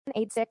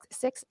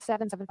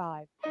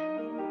786-6775.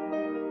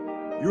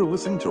 You're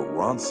listening to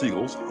Ron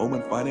Siegel's Home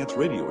and Finance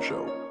Radio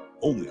Show,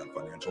 only on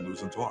Financial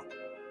News and Talk.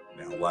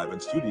 Now live in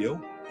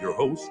studio, your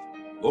host,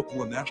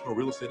 local and national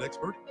real estate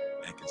expert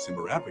and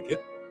consumer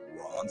advocate,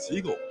 Ron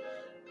Siegel.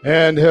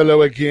 And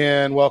hello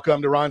again.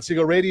 Welcome to Ron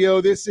Siegel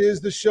Radio. This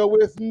is the show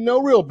with no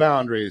real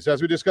boundaries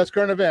as we discuss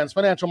current events,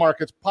 financial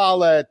markets,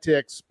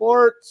 politics,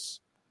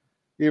 sports,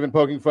 even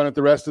poking fun at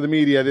the rest of the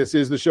media. This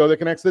is the show that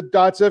connects the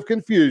dots of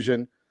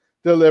confusion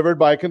delivered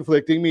by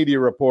conflicting media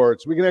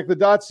reports. We connect the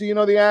dots so you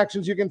know the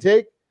actions you can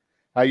take,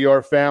 how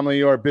your family,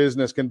 your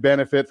business can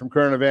benefit from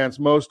current events.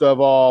 Most of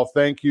all,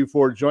 thank you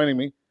for joining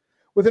me.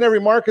 Within every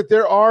market,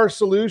 there are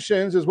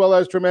solutions as well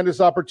as tremendous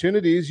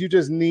opportunities. You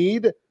just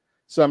need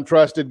some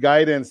trusted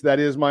guidance. That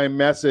is my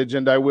message,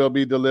 and I will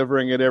be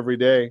delivering it every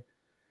day.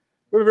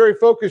 We're a very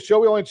focused show.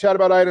 We only chat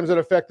about items that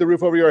affect the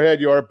roof over your head,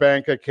 your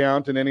bank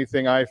account, and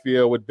anything I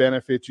feel would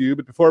benefit you.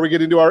 But before we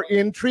get into our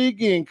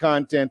intriguing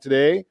content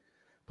today,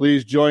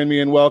 please join me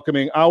in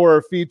welcoming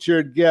our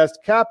featured guest.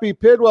 Cappy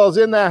Pidwell's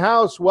in the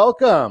house.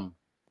 Welcome.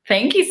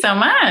 Thank you so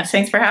much.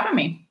 Thanks for having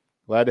me.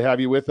 Glad to have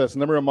you with us. And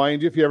let me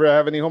remind you, if you ever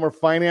have any home or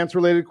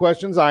finance-related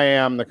questions, I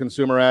am the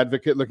consumer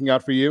advocate looking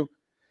out for you.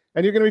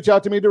 And you can reach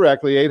out to me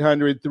directly,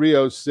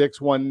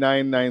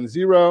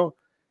 800-306-1990,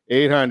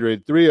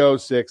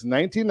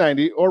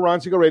 800-306-1990, or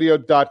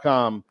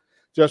ronsiegelradio.com.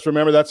 Just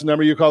remember, that's the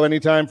number you call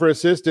anytime for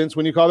assistance.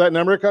 When you call that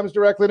number, it comes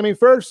directly to me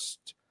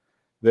first.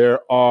 There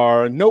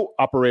are no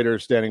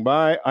operators standing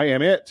by. I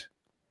am it.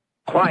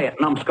 Quiet,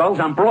 numbskulls.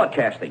 I'm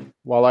broadcasting.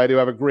 While I do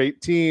have a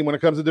great team when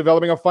it comes to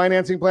developing a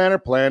financing plan or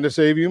plan to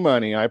save you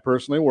money, I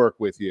personally work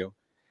with you.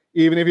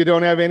 Even if you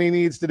don't have any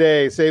needs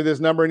today, save this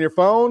number in your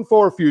phone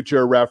for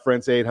future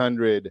reference,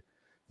 800-306-1990,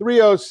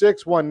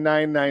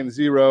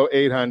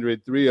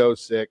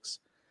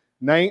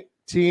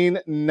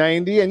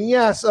 800-306-1990. And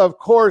yes, of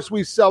course,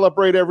 we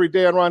celebrate every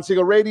day on Ron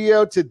Siegel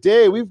Radio.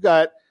 Today, we've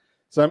got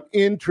some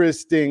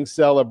interesting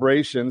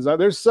celebrations. Now,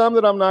 there's some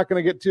that I'm not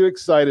going to get too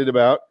excited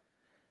about.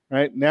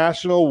 Right?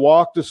 National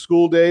Walk to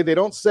School Day. They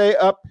don't say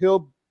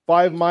uphill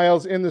 5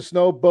 miles in the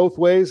snow both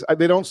ways.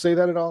 They don't say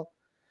that at all.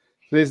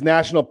 Today's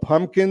National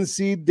Pumpkin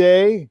Seed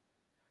Day.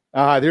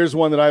 There's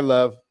one that I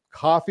love.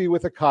 Coffee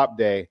with a Cop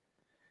Day.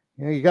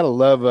 You got to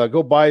love,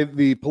 go buy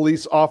the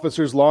police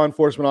officers, law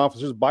enforcement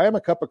officers, buy them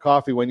a cup of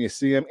coffee when you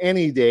see them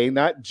any day,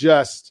 not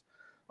just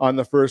on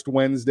the first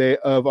Wednesday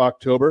of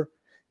October.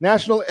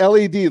 National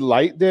LED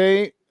Light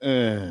Day.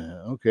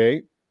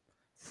 Okay.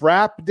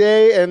 Frap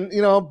Day. And,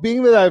 you know,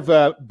 being that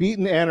I've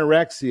beaten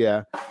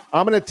anorexia,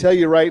 I'm going to tell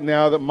you right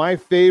now that my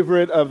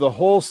favorite of the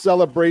whole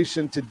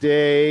celebration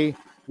today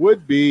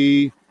would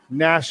be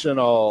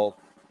National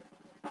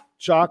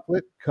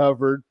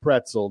Chocolate-Covered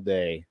Pretzel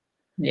Day.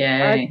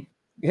 Yay.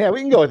 Yeah,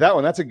 we can go with that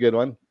one. That's a good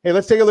one. Hey,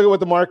 let's take a look at what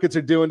the markets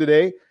are doing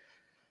today.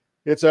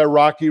 It's a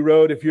rocky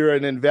road if you're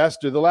an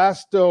investor. The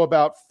last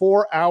about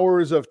 4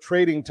 hours of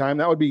trading time,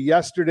 that would be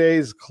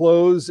yesterday's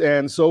close,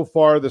 and so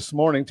far this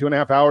morning,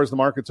 2.5 hours the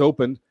market's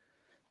opened.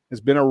 It's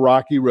been a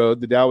rocky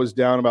road. The Dow was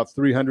down about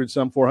 400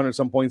 some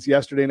points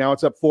yesterday. Now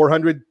it's up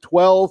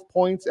 412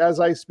 points as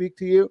I speak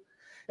to you.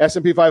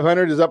 S&P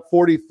 500 is up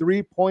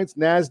 43 points.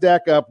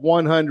 NASDAQ up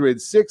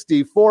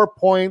 164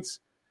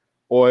 points.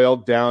 Oil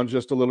down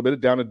just a little bit,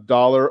 down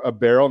 $1 a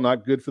barrel.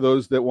 Not good for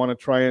those that want to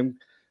try and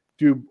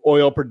do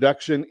oil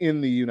production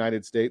in the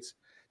United States.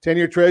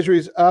 10-year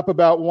Treasuries up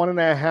about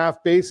 1.5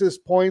 basis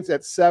points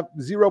at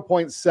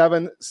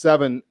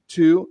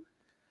 0.772.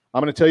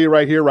 I'm going to tell you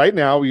right here, right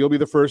now, you'll be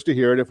the first to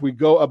hear it. If we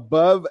go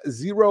above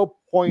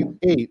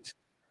 0.8,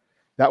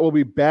 that will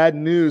be bad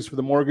news for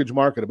the mortgage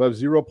market. Above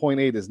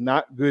 0.8 is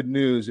not good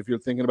news if you're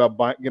thinking about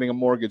getting a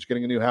mortgage,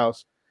 getting a new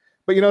house.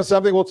 But you know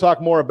something? We'll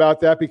talk more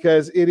about that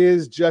because it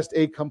is just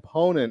a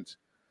component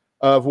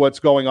of what's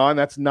going on.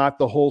 That's not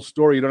the whole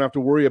story. You don't have to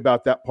worry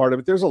about that part of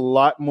it. There's a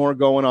lot more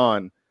going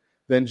on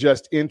than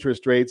just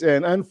interest rates.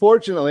 And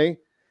unfortunately,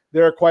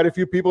 there are quite a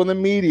few people in the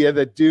media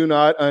that do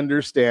not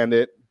understand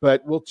it.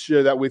 But we'll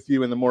share that with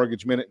you in the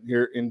Mortgage Minute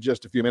here in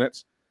just a few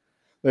minutes.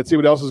 Let's see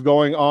what else is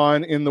going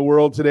on in the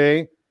world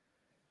today.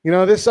 You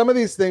know, there's some of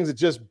these things that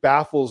just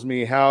baffles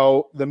me,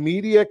 how the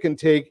media can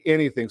take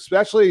anything,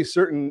 especially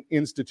certain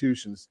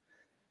institutions.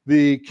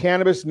 The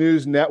Cannabis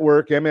News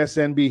Network,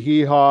 MSNBC,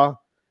 Hee-Haw,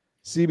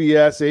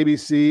 CBS,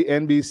 ABC,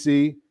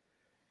 NBC,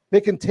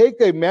 they can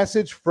take a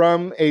message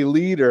from a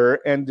leader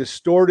and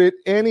distort it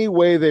any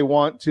way they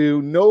want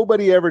to.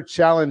 Nobody ever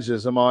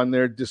challenges them on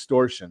their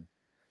distortion,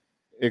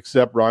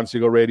 except Ron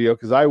Siegel Radio,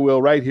 because I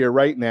will right here,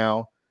 right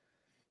now.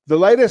 The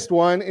latest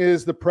one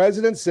is the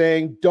president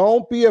saying,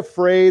 don't be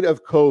afraid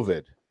of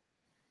COVID.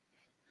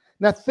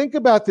 Now, think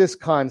about this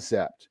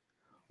concept.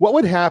 What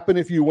would happen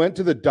if you went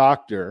to the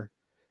doctor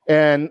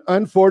and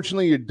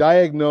unfortunately you're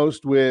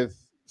diagnosed with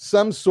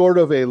some sort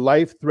of a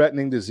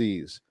life-threatening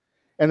disease?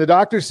 And the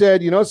doctor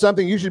said, you know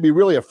something, you should be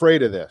really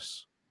afraid of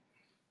this.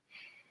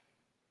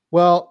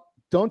 Well,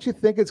 don't you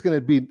think it's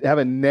going to have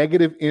a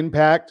negative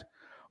impact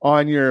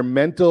on your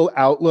mental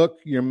outlook,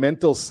 your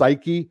mental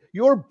psyche?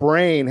 Your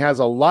brain has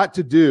a lot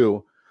to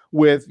do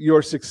with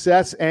your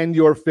success and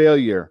your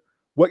failure.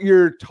 How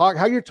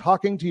you're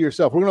talking to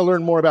yourself. We're going to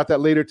learn more about that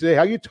later today.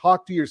 How you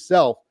talk to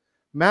yourself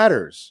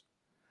matters,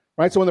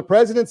 right? So when the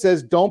president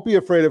says, don't be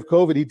afraid of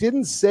COVID, he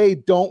didn't say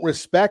don't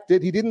respect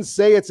it. He didn't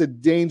say it's a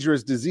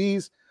dangerous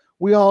disease.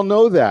 We all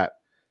know that.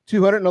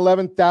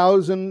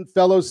 211,000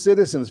 fellow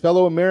citizens,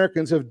 fellow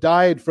Americans have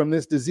died from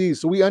this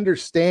disease. So we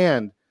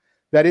understand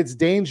that it's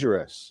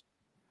dangerous.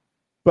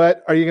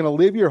 But are you going to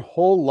live your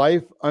whole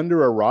life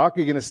under a rock? Are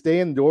you going to stay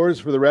indoors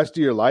for the rest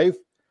of your life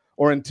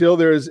or until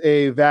there's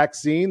a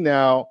vaccine?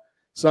 Now,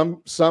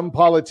 some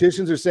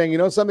politicians are saying, you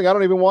know something, I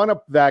don't even want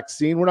a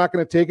vaccine. We're not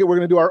going to take it. We're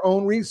going to do our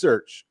own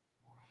research,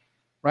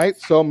 right?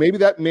 So maybe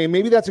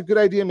that's a good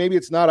idea. Maybe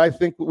it's not. I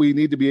think we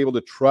need to be able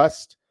to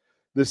trust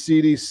the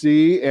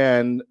CDC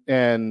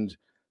and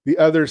the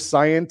other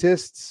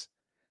scientists.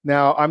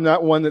 Now, I'm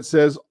not one that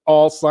says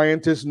all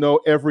scientists know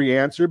every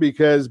answer,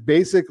 because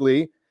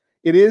basically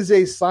it is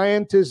a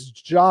scientist's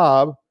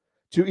job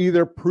to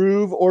either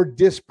prove or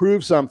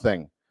disprove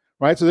something,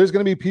 right? So there's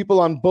going to be people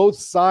on both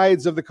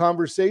sides of the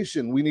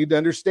conversation. We need to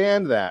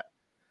understand that.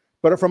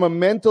 But from a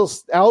mental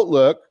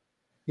outlook,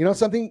 you know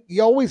something,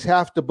 you always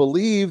have to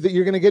believe that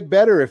you're going to get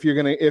better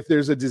if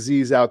there's a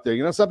disease out there.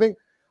 You know something?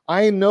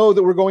 I know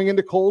that we're going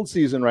into cold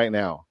season right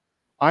now.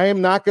 I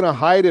am not going to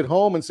hide at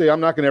home and say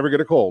I'm not going to ever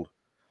get a cold.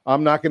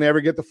 I'm not going to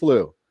ever get the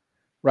flu,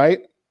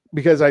 right?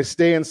 Because I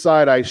stay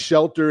inside, I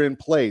shelter in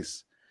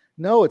place.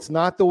 No, it's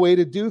not the way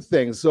to do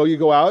things. So you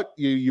go out,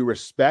 you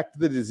respect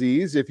the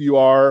disease. If you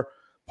are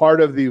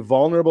part of the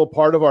vulnerable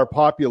part of our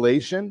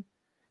population,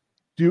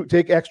 do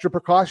take extra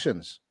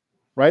precautions,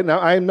 right? Now,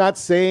 I'm not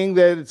saying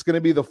that it's going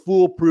to be the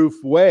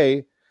foolproof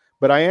way,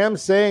 but I am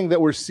saying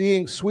that we're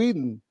seeing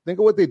Sweden. Think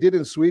of what they did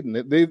in Sweden.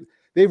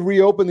 They've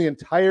reopened the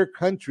entire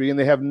country, and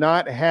they have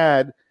not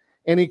had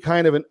any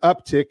kind of an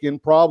uptick in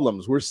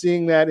problems. We're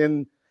seeing that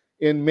in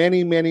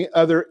many, many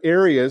other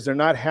areas. They're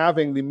not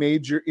having the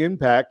major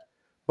impact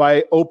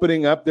by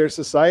opening up their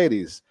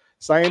societies.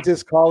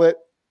 Scientists call it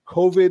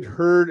COVID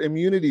herd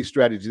immunity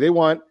strategy.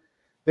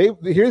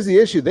 Here's the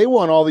issue. They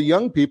want all the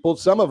young people,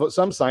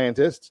 some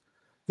scientists,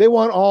 they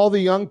want all the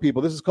young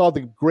people. This is called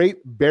the Great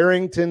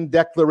Barrington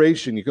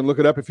Declaration. You can look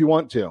it up if you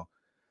want to.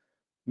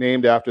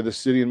 Named after the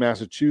city in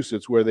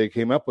Massachusetts where they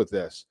came up with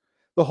this.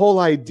 The whole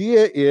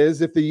idea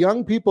is if the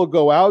young people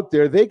go out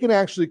there, they can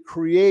actually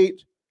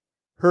create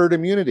herd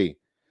immunity,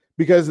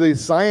 because the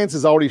science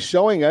is already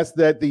showing us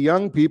that the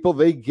young people,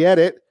 they get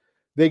it.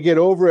 They get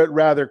over it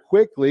rather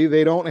quickly.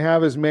 They don't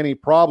have as many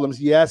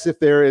problems. Yes,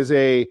 if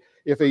a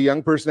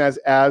young person has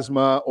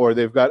asthma or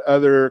they've got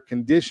other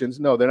conditions,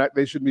 no,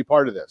 they shouldn't be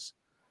part of this.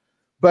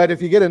 But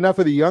if you get enough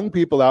of the young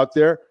people out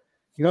there,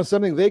 you know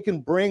something, they can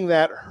bring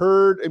that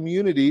herd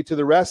immunity to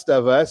the rest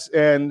of us,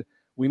 and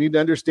we need to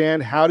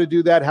understand how to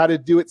do that, how to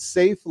do it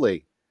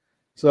safely.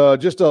 So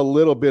just a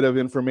little bit of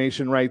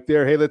information right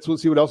there. Hey, let's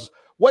see what else.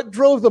 What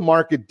drove the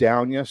market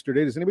down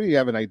yesterday? Does anybody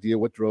have an idea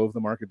what drove the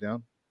market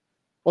down?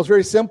 Well, it's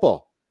very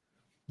simple.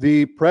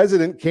 The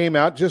president came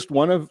out, just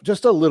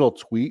a little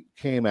tweet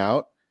came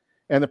out,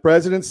 and the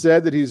president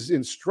said that he's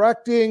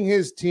instructing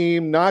his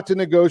team not to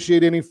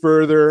negotiate any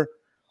further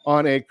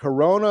on a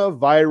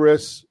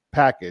coronavirus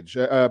package,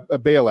 a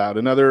bailout,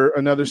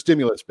 another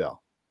stimulus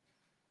bill.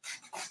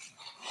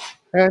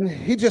 And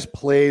he just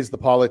plays the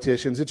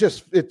politicians.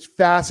 It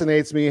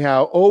fascinates me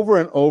how over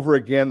and over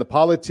again, the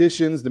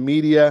politicians, the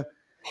media,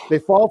 they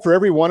fall for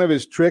every one of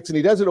his tricks, and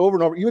he does it over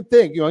and over. You would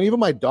think, even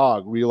my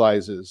dog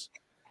realizes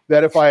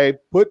that if I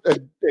put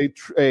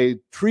a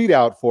treat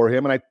out for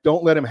him and I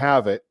don't let him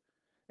have it,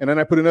 and then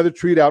I put another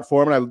treat out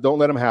for him and I don't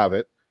let him have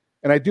it,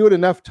 and I do it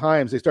enough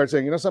times, they start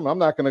saying, something, I'm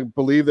not going to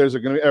believe there's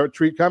going to be a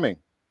treat coming.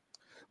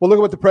 Well, look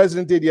at what the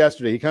president did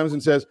yesterday. He comes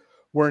and says,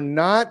 we're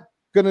not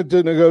going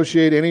to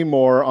negotiate any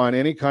more on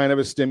any kind of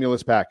a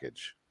stimulus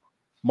package.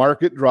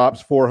 Market drops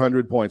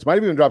 400 points. Might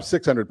have even dropped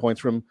 600 points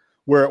from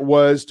where it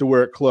was to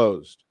where it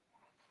closed.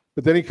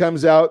 But then he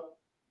comes out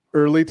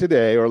early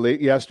today or late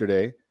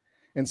yesterday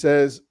and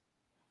says,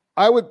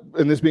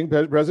 and this being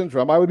President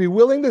Trump, I would be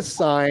willing to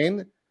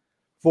sign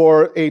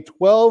for a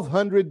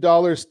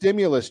 $1,200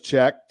 stimulus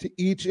check to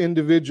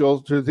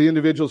the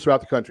individuals throughout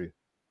the country.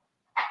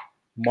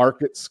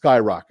 Market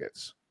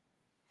skyrockets.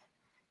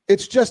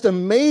 It's just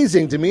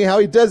amazing to me how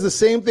he does the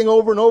same thing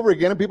over and over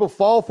again, and people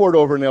fall for it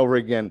over and over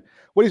again.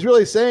 What he's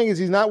really saying is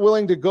he's not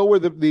willing to go where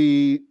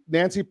the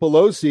Nancy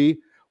Pelosi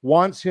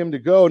wants him to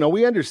go. Now,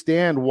 we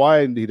understand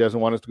why he doesn't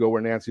want us to go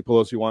where Nancy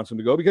Pelosi wants him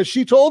to go, because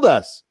she told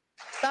us.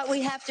 But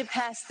we have to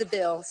pass the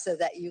bill so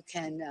that you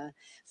can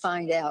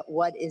find out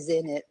what is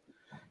in it.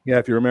 Yeah,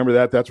 if you remember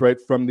that, that's right,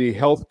 from the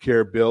health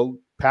care bill.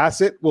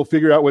 Pass it, we'll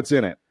figure out what's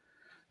in it.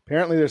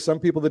 Apparently, there's some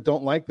people that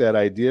don't like that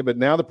idea, but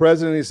now the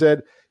president, he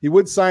said he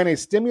would sign a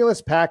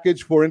stimulus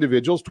package for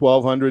individuals,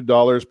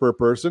 $1,200 per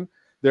person.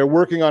 They're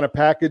working on a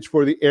package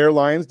for the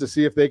airlines to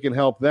see if they can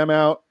help them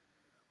out.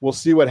 We'll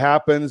see what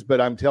happens,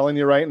 but I'm telling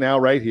you right now,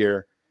 right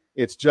here,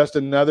 it's just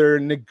another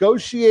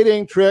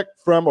negotiating trick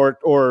from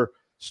or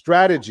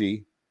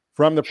strategy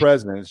from the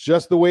president. It's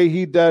just the way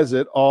he does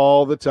it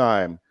all the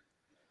time.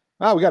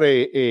 We got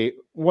a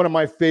one of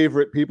my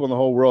favorite people in the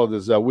whole world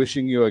is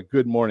wishing you a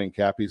good morning,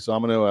 Cappy. So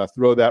I'm going to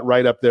throw that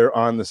right up there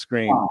on the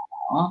screen.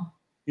 Aww.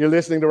 You're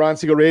listening to Ron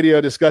Siegel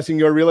Radio, discussing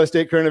your real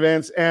estate current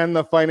events and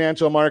the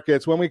financial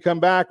markets. When we come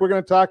back, we're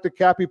going to talk to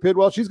Cappy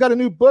Pidwell. She's got a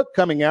new book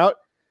coming out.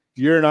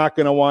 You're not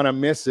going to want to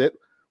miss it.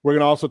 We're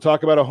going to also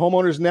talk about a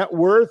homeowner's net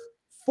worth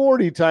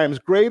 40 times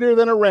greater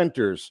than a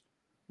renter's.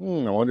 I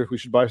wonder if we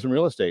should buy some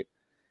real estate.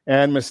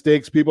 And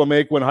mistakes people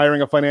make when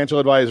hiring a financial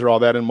advisor, all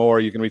that and more.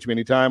 You can reach me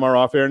anytime. Our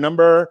off-air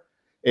number,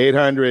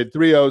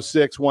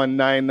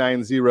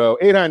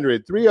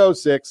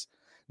 800-306-1990,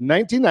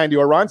 800-306-1990,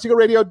 or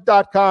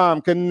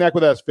RonSiegelRadio.com. Connect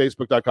with us,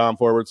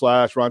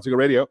 Facebook.com/Ron Siegel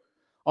Radio.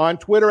 On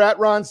Twitter,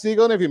 @Ron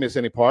Siegel. And if you miss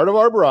any part of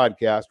our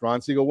broadcast,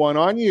 Ron Siegel 1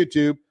 on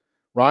YouTube.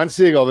 Ron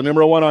Siegel, the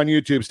number 1 on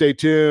YouTube. Stay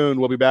tuned.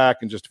 We'll be back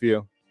in just a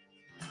few.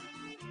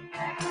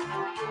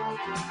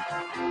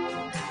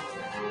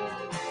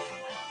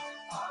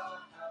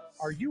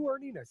 Are you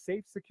earning a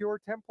safe, secure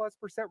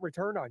 10+%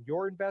 return on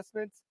your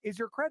investments? Is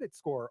your credit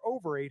score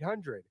over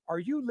 800? Are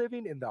you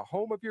living in the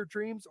home of your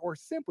dreams or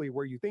simply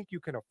where you think you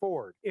can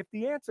afford? If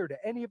the answer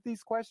to any of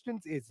these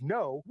questions is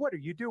no, what are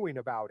you doing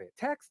about it?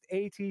 Text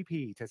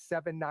ATP to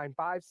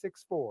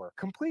 79564.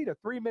 Complete a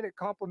 3-minute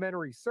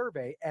complimentary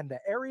survey, and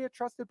the area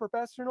trusted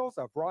professionals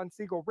of Ron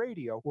Siegel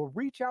Radio will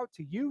reach out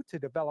to you to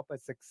develop a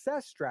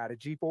success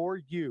strategy for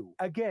you.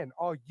 Again,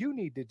 all you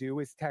need to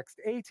do is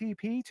text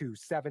ATP to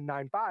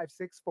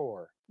 79564.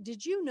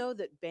 Did you know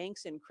that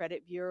banks and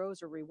credit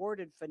bureaus are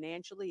rewarded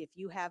financially if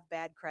you have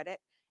bad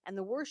credit? And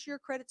the worse your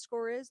credit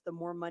score is, the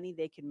more money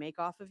they can make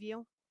off of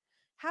you?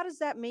 How does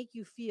that make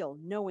you feel,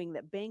 knowing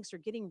that banks are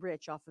getting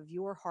rich off of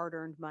your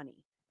hard-earned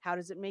money? How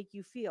does it make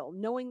you feel,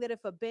 knowing that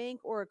if a bank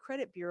or a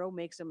credit bureau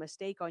makes a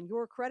mistake on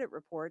your credit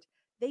report,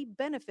 they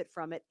benefit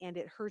from it and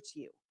it hurts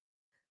you?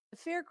 The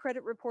Fair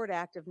Credit Report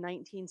Act of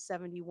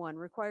 1971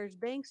 requires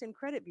banks and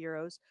credit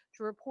bureaus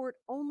to report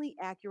only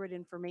accurate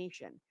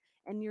information,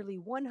 and nearly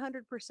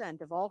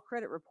 100% of all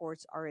credit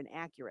reports are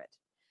inaccurate.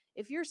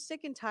 If you're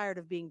sick and tired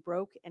of being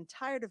broke and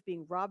tired of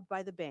being robbed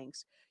by the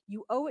banks,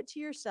 you owe it to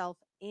yourself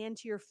and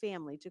to your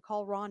family to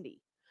call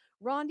Rondi.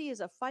 Rondi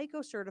is a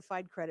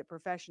FICO-certified credit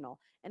professional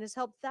and has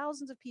helped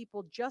thousands of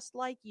people just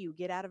like you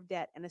get out of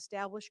debt and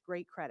establish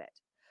great credit.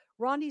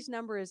 Rondi's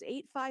number is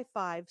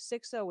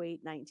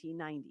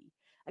 855-608-1990.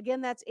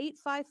 Again, that's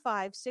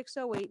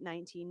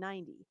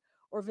 855-608-1990.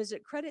 Or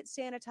visit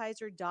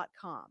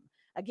creditsanitizer.com.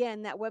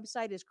 Again, that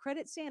website is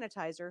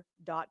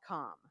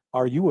creditsanitizer.com.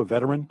 Are you a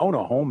veteran, own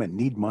a home, and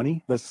need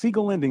money? The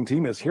Siegel Lending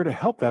Team is here to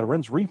help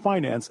veterans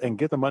refinance and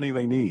get the money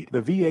they need.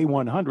 The VA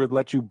 100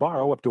 lets you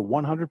borrow up to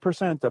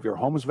 100% of your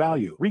home's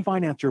value,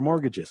 refinance your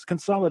mortgages,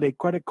 consolidate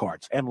credit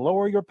cards, and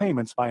lower your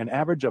payments by an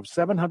average of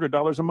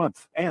 $700 a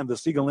month. And the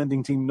Siegel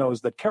Lending Team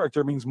knows that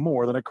character means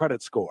more than a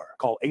credit score.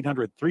 Call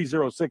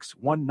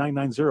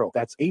 800-306-1990.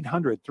 That's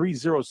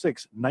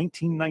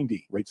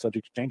 800-306-1990. Rate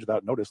subject to change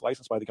without notice.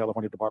 Licensed by the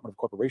California Department of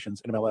Corporations,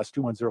 NMLS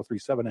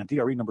 21037, and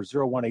DRE number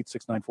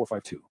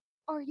 018694552.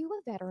 Are you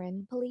a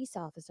veteran, police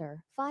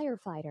officer,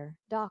 firefighter,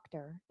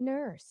 doctor,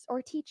 nurse,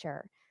 or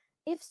teacher?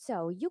 If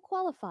so, you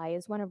qualify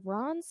as one of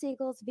Ron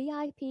Siegel's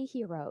VIP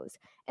heroes,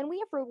 and we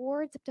have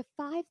rewards up to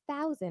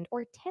 $5,000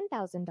 or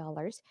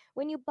 $10,000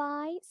 when you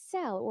buy,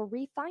 sell, or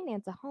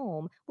refinance a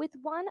home with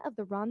one of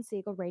the Ron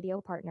Siegel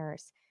Radio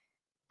partners.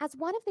 As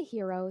one of the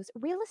heroes,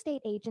 real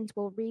estate agents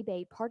will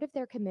rebate part of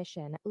their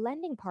commission.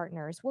 Lending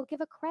partners will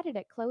give a credit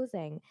at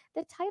closing.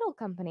 The title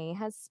company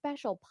has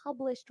special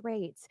published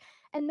rates,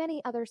 and many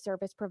other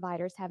service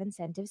providers have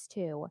incentives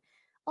too.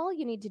 All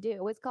you need to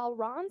do is call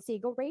Ron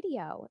Siegel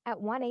Radio at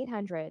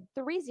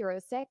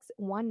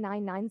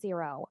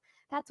 1-800-306-1990.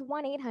 That's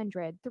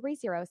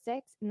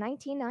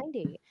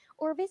 1-800-306-1990,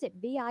 or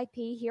visit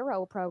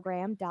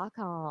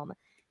VIPHeroProgram.com.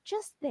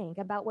 Just think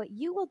about what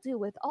you will do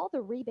with all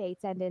the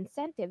rebates and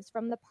incentives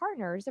from the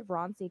partners of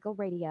Ron Siegel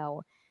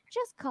Radio.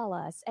 Just call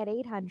us at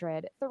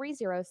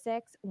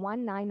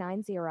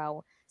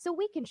 800-306-1990 so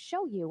we can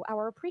show you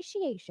our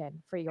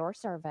appreciation for your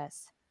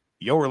service.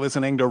 You're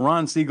listening to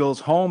Ron Siegel's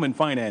Home and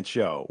Finance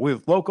Show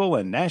with local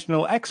and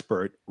national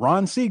expert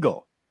Ron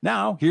Siegel.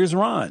 Now, here's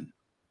Ron.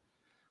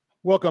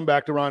 Welcome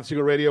back to Ron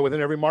Siegel Radio. Within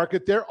every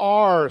market, there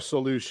are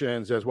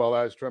solutions as well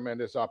as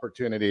tremendous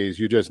opportunities.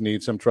 You just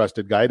need some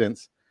trusted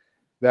guidance.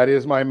 That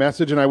is my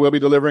message, and I will be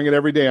delivering it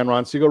every day on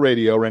Ron Siegel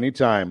Radio or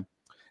anytime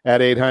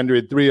at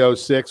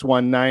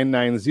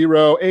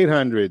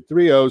 800-306-1990,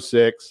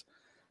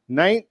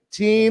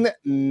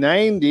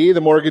 800-306-1990. The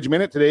Mortgage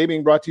Minute today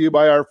being brought to you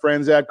by our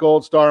friends at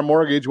Gold Star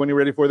Mortgage. When you're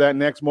ready for that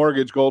next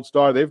mortgage, Gold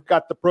Star, they've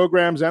got the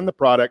programs and the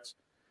products.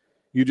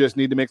 You just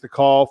need to make the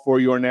call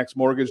for your next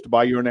mortgage to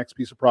buy your next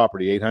piece of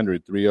property,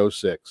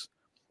 800-306-1990,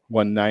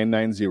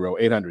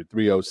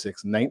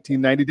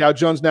 800-306-1990. Dow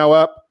Jones now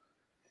up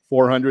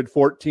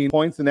 414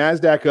 points. The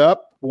NASDAQ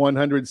up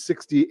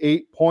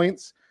 168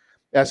 points.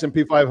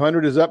 S&P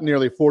 500 is up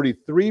nearly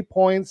 43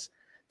 points.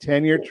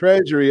 10-year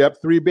Treasury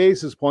up 3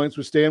 basis points.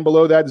 We're staying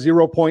below that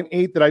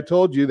 0.8 that I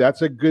told you.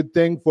 That's a good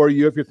thing for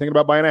you if you're thinking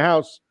about buying a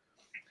house.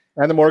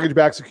 And the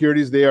mortgage-backed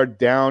securities, they are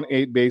down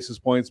 8 basis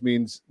points,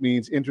 means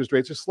interest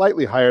rates are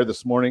slightly higher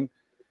this morning.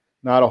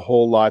 Not a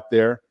whole lot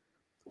there.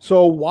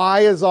 So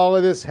why is all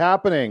of this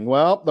happening?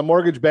 Well, the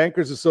Mortgage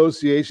Bankers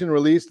Association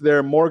released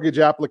their mortgage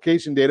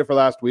application data for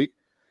last week,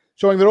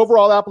 showing that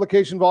overall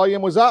application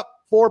volume was up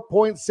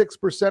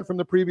 4.6% from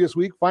the previous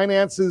week.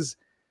 Refinances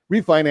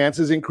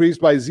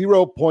increased by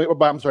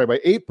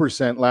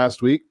 8%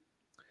 last week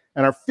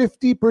and are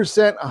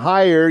 50%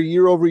 higher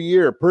year over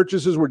year.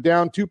 Purchases were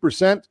down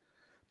 2%,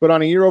 but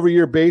on a year over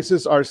year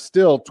basis are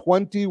still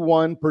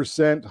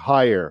 21%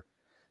 higher.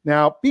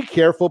 Now, be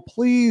careful.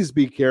 Please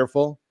be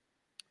careful.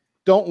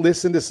 Don't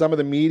listen to some of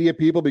the media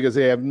people because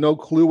they have no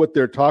clue what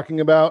they're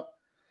talking about.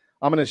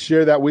 I'm going to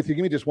share that with you.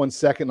 Give me just 1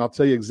 second, and I'll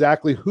tell you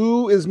exactly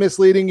who is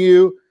misleading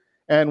you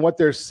and what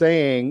they're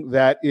saying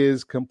that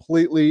is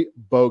completely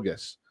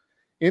bogus.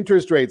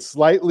 Interest rates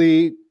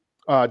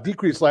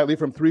decreased slightly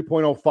from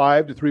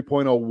 3.05 to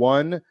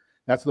 3.01.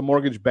 That's the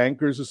Mortgage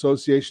Bankers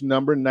Association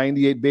number.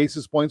 98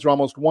 basis points, or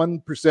almost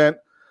 1%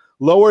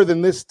 lower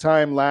than this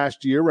time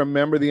last year.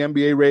 Remember, the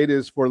MBA rate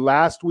is for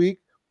last week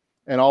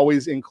and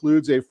always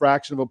includes a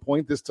fraction of a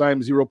point, this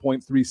time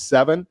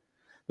 0.37.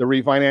 The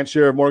refinance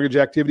share of mortgage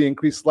activity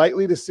increased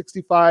slightly to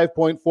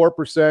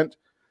 65.4%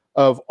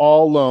 of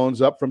all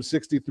loans, up from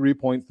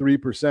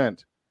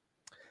 63.3%.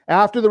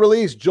 After the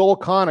release, Joel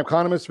Kahn,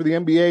 economist for the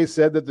MBA,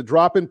 said that the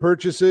drop in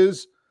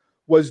purchases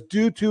was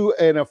due to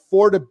an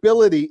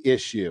affordability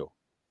issue.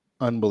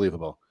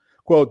 Unbelievable.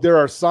 Quote, there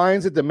are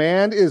signs that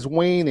demand is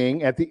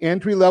waning at the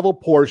entry-level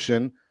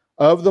portion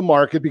of the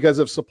market because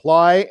of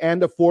supply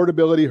and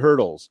affordability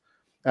hurdles,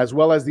 as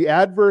well as the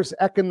adverse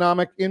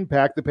economic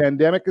impact the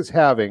pandemic is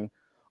having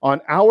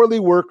on hourly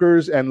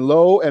workers and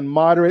low and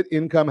moderate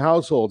income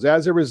households.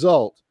 As a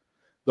result,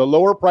 the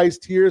lower price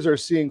tiers are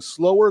seeing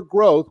slower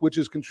growth, which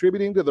is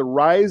contributing to the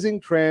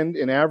rising trend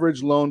in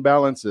average loan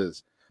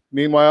balances.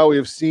 Meanwhile,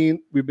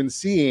 we've been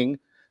seeing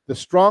the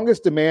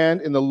strongest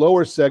demand in the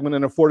lower segment,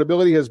 and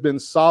affordability has been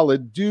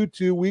solid due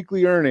to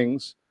weekly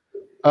earnings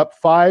up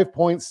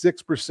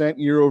 5.6%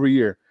 year over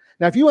year.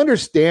 Now, if you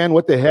understand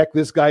what the heck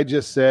this guy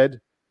just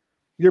said,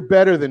 you're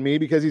better than me,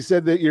 because he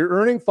said that you're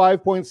earning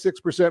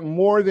 5.6%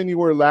 more than you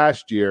were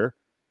last year,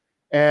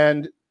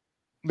 and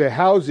the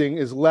housing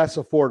is less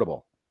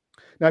affordable.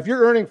 Now, if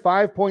you're earning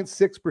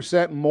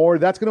 5.6% more,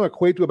 that's going to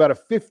equate to about a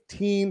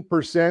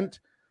 15%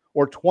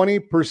 or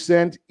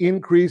 20%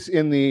 increase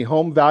in the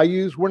home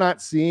values. We're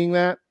not seeing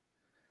that.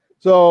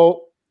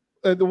 So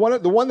the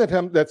one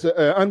that's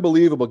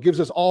unbelievable, gives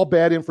us all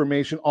bad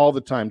information all the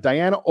time.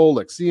 Diana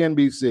Olick,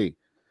 CNBC.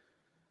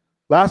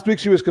 Last week,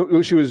 she was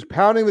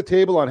pounding the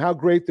table on how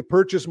great the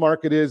purchase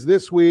market is.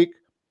 This week,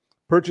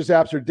 purchase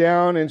apps are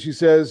down, and she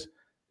says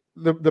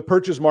the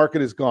purchase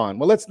market is gone.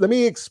 Well, let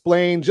me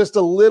explain just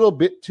a little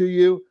bit to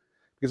you,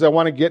 because I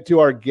want to get to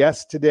our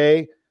guest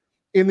today.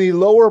 In the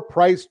lower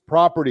priced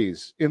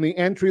properties, in the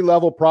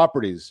entry-level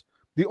properties,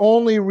 the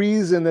only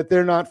reason that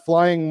they're not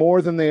flying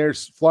more than they are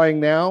flying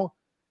now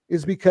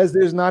is because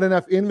there's not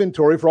enough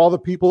inventory for all the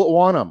people that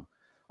want them.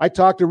 I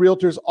talk to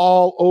realtors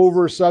all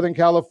over Southern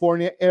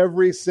California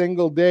every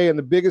single day, and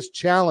the biggest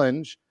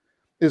challenge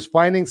is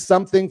finding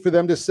something for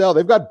them to sell.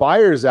 They've got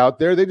buyers out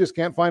there. They just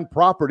can't find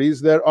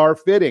properties that are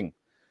fitting.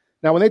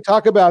 Now, when they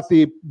talk about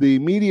the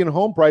median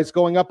home price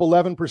going up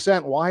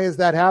 11%, why is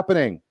that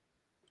happening?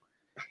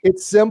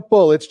 It's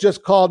simple. It's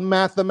just called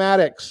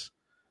mathematics,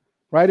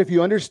 right? If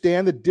you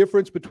understand the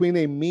difference between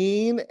a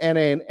mean and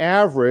an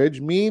average,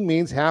 mean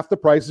means half the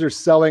prices are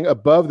selling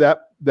above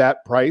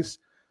that price.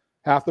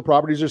 Half the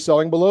properties are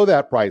selling below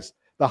that price.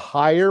 The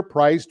higher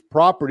priced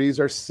properties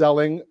are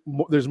selling.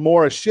 There's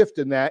more a shift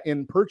in that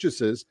in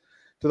purchases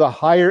to the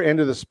higher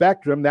end of the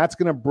spectrum. That's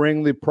going to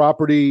bring the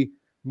property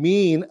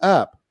mean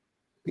up.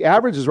 The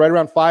average is right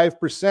around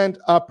 5%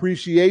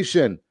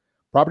 appreciation.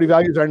 Property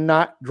values are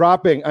not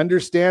dropping.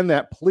 Understand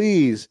that,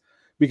 please,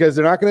 because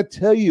they're not going to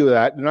tell you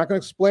that. They're not going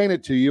to explain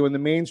it to you in the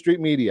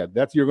mainstream media.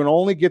 You're going to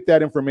only get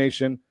that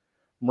information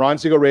from Ron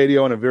Siegel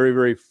Radio and a very,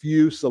 very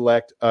few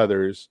select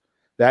others.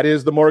 That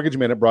is the Mortgage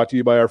Minute, brought to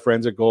you by our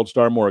friends at Gold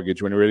Star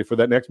Mortgage. When you're ready for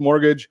that next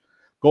mortgage,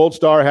 Gold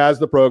Star has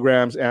the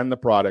programs and the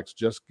products.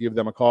 Just give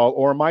them a call,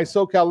 or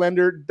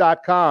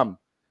mysocallender.com.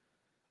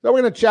 So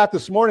we're going to chat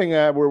this morning.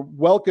 We're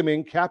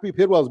welcoming Cappy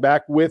Pidwell's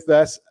back with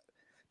us,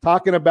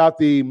 talking about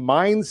the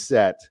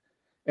mindset.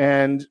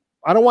 And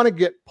I don't want to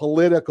get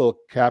political,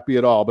 Cappy,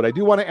 at all, but I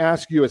do want to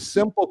ask you a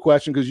simple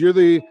question, because you're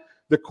the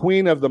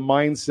queen of the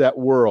mindset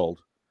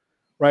world,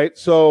 right?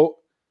 So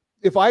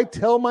if I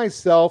tell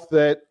myself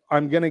that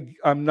I'm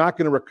not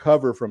going to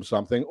recover from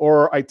something,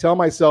 or I tell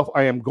myself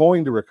I am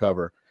going to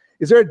recover,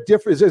 is there a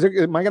difference?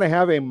 Am I going to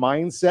have a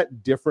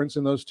mindset difference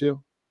in those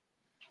two?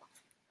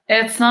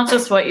 It's not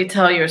just what you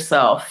tell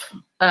yourself.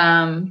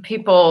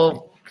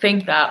 People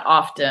think that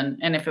often.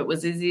 And if it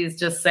was easy as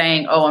just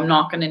saying, oh, I'm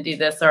not going to do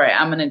this, all right,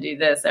 I'm going to do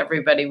this,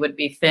 everybody would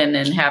be thin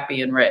and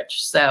happy and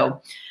rich.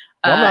 So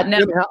I'm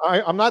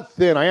not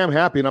thin. I am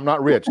happy and I'm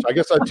not rich. I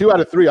guess 2 out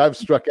of 3 I've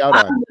struck out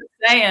on. I'm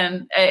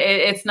saying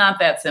it's not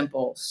that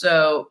simple.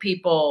 So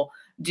people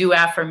do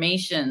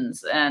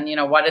affirmations. And,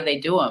 why do they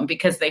do them?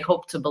 Because they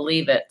hope to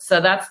believe it.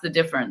 So that's the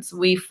difference.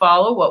 We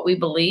follow what we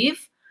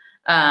believe,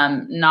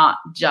 not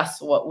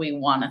just what we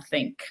want to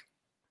think.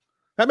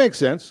 That makes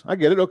sense. I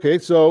get it. Okay.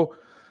 So,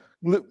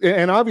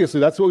 and obviously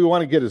that's what we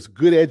want to get is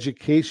good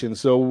education.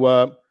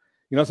 So,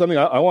 something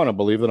I want to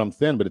believe that I'm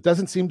thin, but it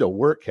doesn't seem to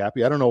work,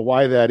 Cappy. I don't know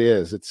why that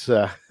is. It's,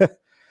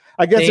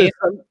 I guess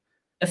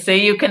So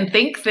you can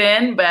think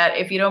thin, but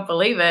if you don't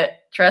believe it,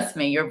 trust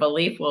me, your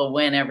belief will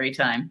win every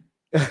time.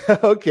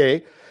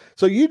 Okay.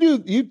 So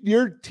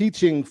you're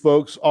teaching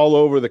folks all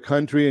over the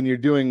country, and you're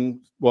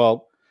doing,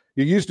 well,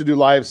 you used to do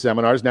live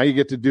seminars. Now you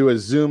get to do a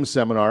Zoom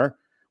seminar.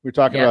 We were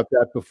talking about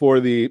that before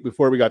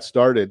we got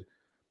started.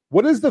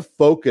 What is the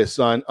focus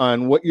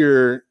on what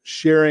you're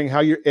sharing,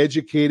 how you're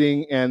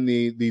educating, and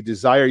the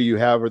desire you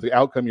have or the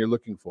outcome you're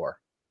looking for?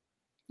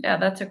 Yeah,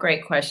 that's a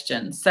great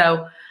question.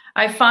 So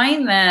I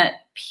find that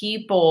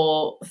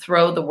people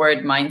throw the word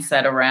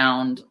mindset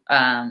around,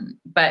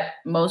 but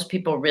most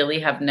people really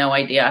have no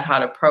idea how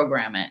to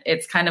program it.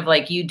 It's kind of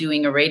like you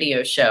doing a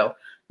radio show.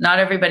 Not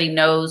everybody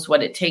knows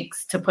what it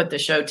takes to put the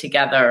show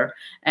together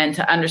and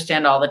to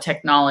understand all the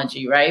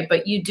technology, right?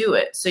 But you do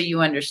it, so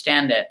you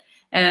understand it.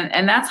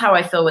 And that's how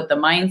I feel with the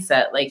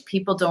mindset. Like,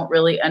 people don't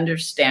really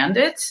understand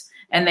it,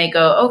 and they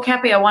go, oh,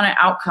 Cappy, I want an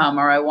outcome,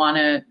 or I want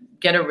to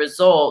get a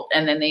result.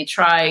 And then they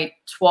try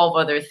 12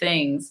 other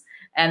things,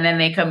 and then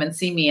they come and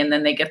see me, and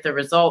then they get the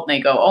result, and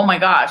they go, oh my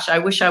gosh, I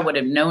wish I would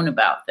have known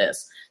about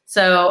this.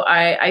 So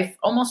I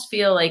almost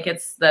feel like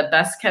it's the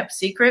best kept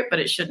secret, but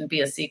it shouldn't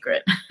be a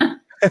secret.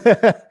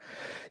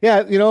 Yeah,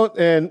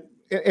 and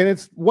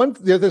it's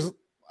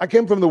I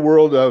came from the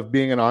world of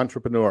being an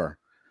entrepreneur,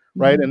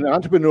 right? Mm-hmm. And an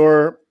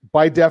entrepreneur,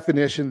 by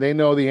definition, they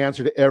know the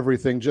answer to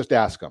everything. Just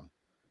ask them,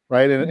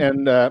 right?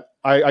 And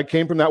I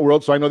came from that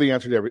world, so I know the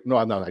answer to everything. No,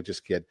 I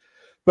just kid.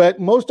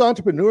 But most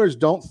entrepreneurs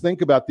don't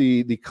think about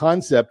the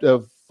concept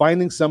of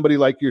finding somebody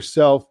like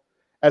yourself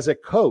as a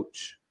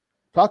coach.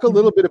 Talk a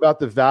little bit about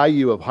the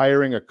value of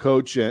hiring a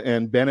coach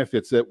and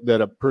benefits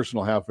that a person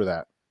will have for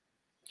that.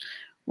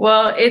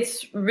 Well,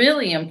 it's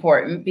really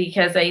important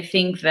because I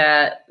think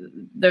that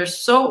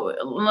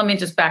let me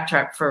just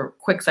backtrack for a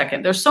quick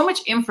second. There's so much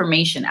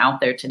information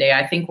out there today.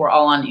 I think we're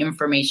all on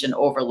information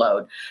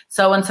overload.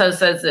 So-and-so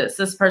says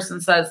this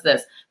person says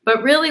this,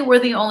 but really we're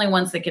the only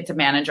ones that get to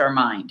manage our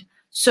mind.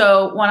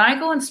 So when I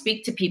go and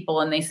speak to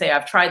people and they say,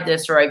 I've tried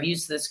this or I've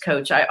used this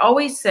coach, I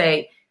always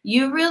say,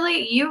 you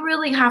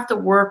really have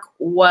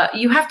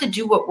to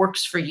do what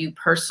works for you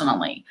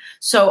personally.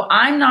 So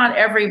I'm not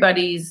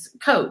everybody's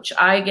coach.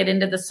 I get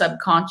into the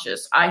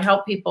subconscious. I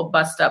help people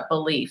bust up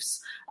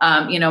beliefs.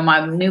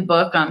 My new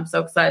book, I'm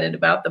so excited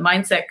about, The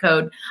Mindset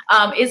Code,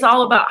 is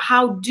all about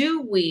how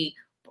do we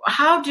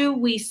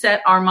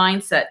set our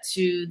mindset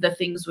to the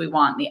things we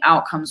want, the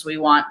outcomes we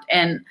want.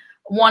 And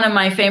one of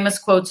my famous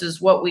quotes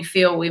is, what we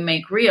feel, we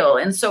make real.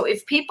 And so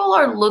if people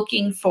are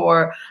looking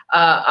for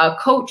a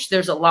coach,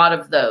 there's a lot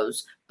of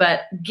those.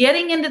 But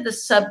getting into the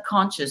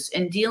subconscious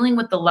and dealing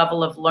with the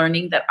level of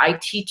learning that I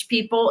teach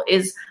people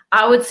is,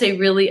 I would say,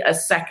 really a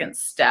second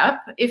step,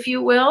 if you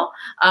will.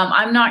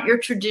 I'm not your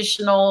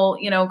traditional,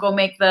 go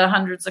make the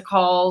hundreds of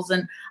calls.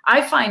 And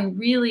I find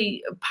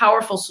really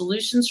powerful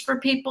solutions for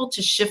people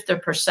to shift their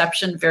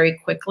perception very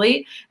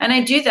quickly. And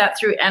I do that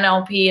through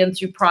NLP and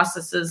through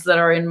processes that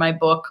are in my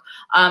book.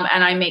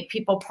 And I make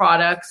people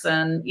products.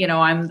 And,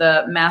 I'm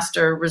the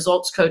master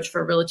results coach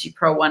for Realty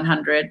Pro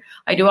 100.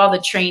 I do all the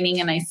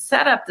training, and I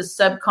set up the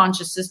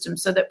subconscious system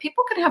so that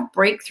people can have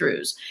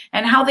breakthroughs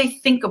and how they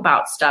think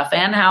about stuff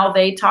and how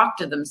they talk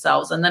to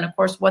themselves. And then, of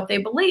course, what they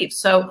believe.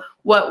 So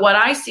what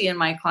I see in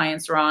my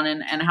clients, Ron,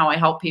 and how I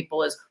help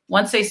people is,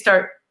 once they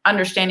start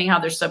understanding how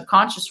their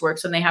subconscious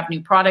works and they have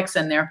new products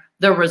in there,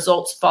 the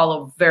results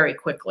follow very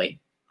quickly.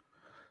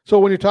 So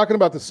when you're talking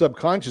about the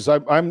subconscious,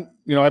 I'm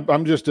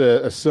just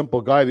a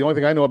simple guy. The only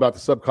thing I know about the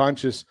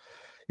subconscious,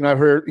 I've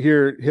heard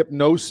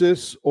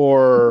hypnosis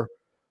or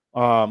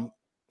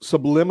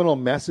subliminal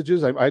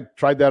messages. I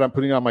tried that. I'm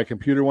putting it on my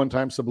computer one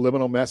time,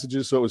 subliminal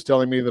messages. So it was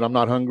telling me that I'm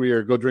not hungry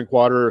or go drink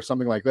water or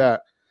something like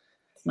that.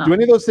 Do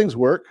any of those things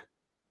work?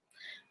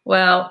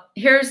 Well,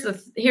 here's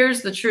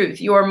the truth.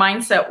 Your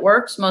mindset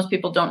works. Most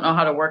people don't know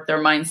how to work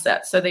their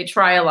mindset. So they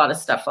try a lot of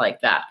stuff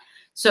like that.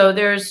 So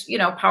there's,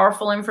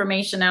 powerful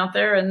information out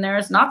there, and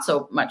there's not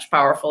so much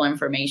powerful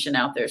information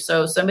out there.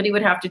 So somebody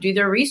would have to do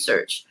their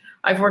research.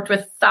 I've worked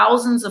with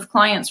thousands of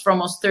clients for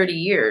almost 30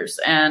 years,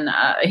 and,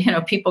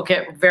 people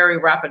get very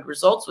rapid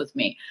results with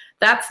me.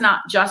 That's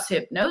not just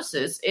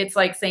hypnosis. It's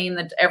like saying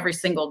that every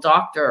single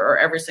doctor or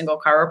every single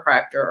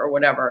chiropractor or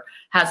whatever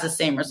has the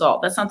same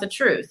result. That's not the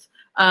truth.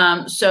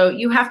 So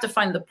you have to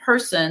find the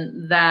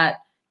person that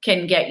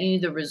can get you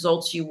the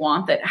results you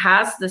want, that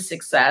has the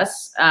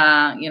success.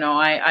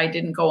 I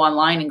didn't go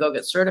online and go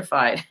get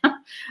certified.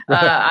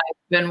 I've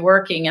been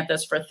working at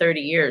this for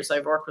 30 years.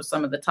 I've worked with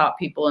some of the top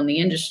people in the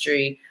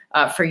industry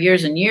for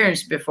years and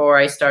years before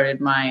I started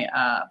my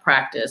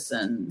practice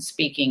and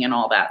speaking and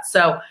all that.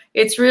 So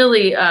it's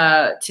really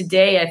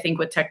today, I think,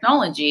 with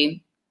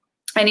technology,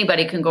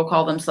 anybody can go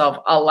call themselves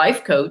a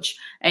life coach,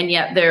 and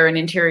yet they're an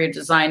interior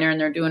designer and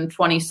they're doing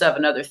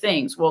 27 other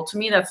things. Well, to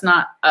me, that's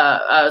not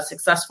a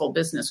successful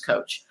business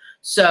coach.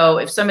 So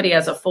if somebody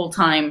has a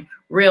full-time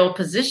real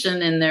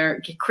position and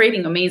they're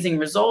creating amazing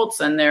results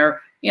and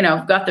they're,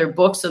 got their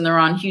books and they're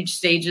on huge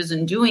stages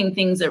and doing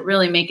things that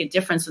really make a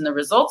difference and the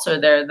results are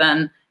there,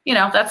 then,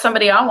 that's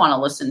somebody I want to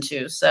listen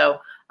to. So,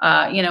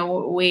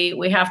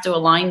 we have to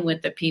align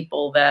with the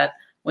people that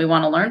we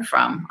want to learn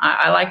from.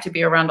 I like to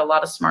be around a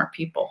lot of smart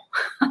people.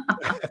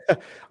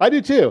 I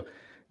do too.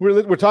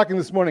 We're talking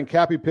this morning.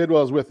 Cappy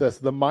Pidwell is with us,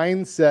 the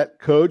Mindset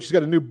Coach. She's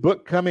got a new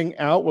book coming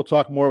out. We'll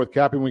talk more with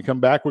Cappy when we come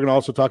back. We're going to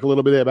also talk a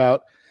little bit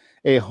about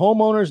a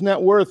homeowner's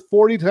net worth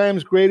 40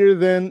 times greater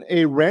than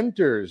a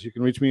renter's. You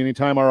can reach me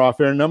anytime. Our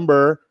off-air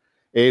number,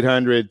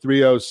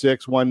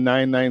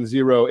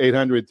 800-306-1990,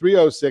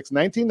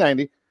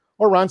 800-306-1990,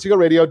 or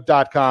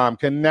RonSiegelRadio.com.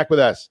 Connect with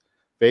us.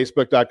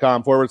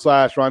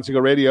 Facebook.com/Ron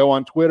Siegel Radio,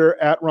 on Twitter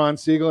 @Ron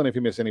Siegel. And if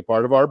you miss any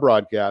part of our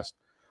broadcast,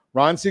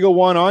 Ron Siegel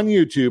 1 on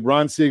YouTube.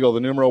 Ron Siegel, the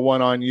numeral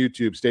 1 on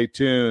YouTube. Stay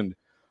tuned.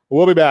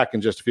 We'll be back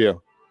in just a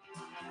few.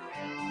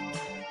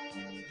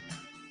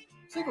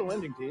 Siegel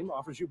Lending Team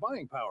offers you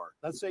buying power.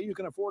 Let's say you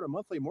can afford a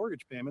monthly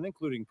mortgage payment,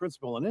 including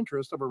principal and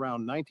interest, of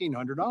around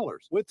 $1,900.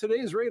 With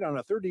today's rate on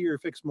a 30-year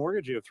fixed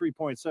mortgage of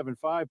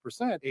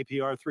 3.75%,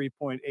 APR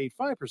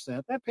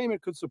 3.85%, that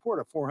payment could support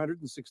a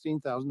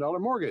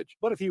 $416,000 mortgage.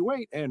 But if you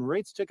wait and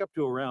rates tick up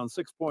to around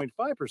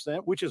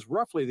 6.5%, which is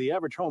roughly the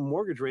average home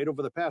mortgage rate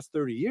over the past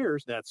 30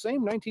 years, that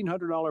same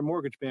 $1,900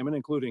 mortgage payment,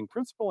 including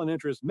principal and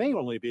interest, may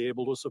only be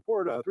able to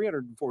support a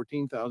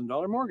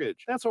 $314,000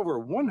 mortgage. That's over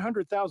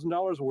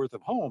 $100,000 worth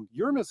of home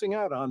you're missing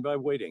out on by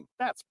waiting.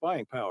 That's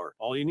buying power.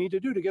 All you need to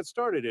do to get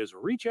started is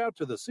reach out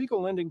to the Siegel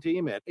Lending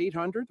Team at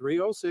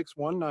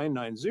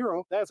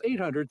 800-306-1990. That's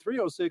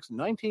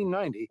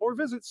 800-306-1990. Or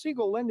visit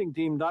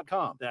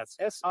SiegelLendingTeam.com. That's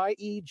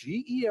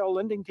SIEGEL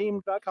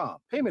LendingTeam.com.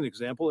 Payment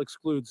example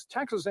excludes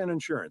taxes and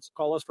insurance.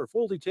 Call us for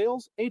full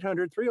details,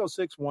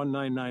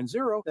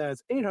 800-306-1990.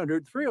 That's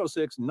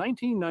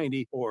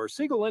 800-306-1990 or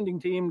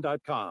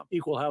SiegelLendingTeam.com.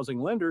 Equal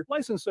housing lender,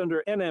 licensed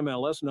under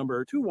NMLS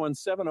number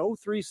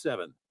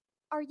 217037.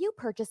 Are you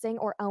purchasing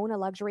or own a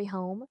luxury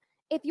home?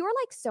 If you're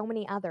like so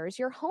many others,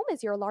 your home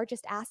is your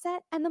largest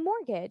asset and the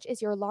mortgage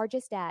is your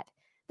largest debt.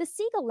 The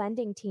Siegel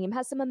Lending Team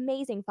has some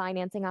amazing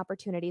financing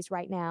opportunities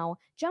right now.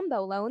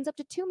 Jumbo loans up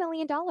to $2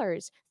 million,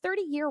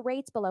 30-year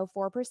rates below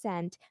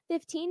 4%,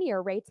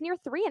 15-year rates near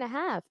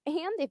 3.5%,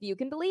 and if you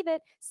can believe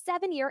it,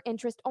 7-year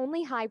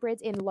interest-only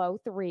hybrids in low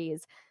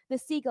 3s. The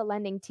Siegel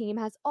Lending Team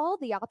has all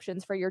the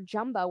options for your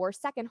jumbo or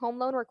second home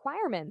loan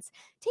requirements.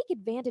 Take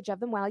advantage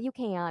of them while you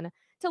can.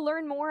 To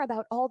learn more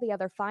about all the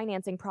other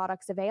financing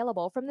products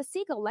available from the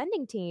Siegel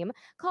Lending Team,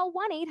 call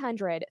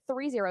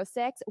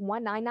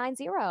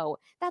 1-800-306-1990.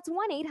 That's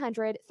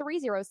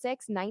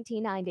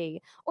 1-800-306-1990.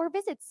 Or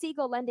visit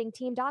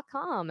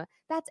SiegelLendingTeam.com.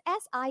 That's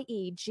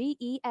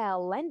SIEGEL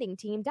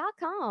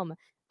LendingTeam.com.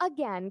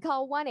 Again,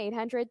 call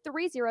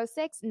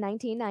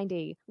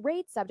 1-800-306-1990.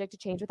 Rates subject to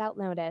change without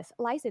notice.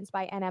 Licensed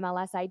by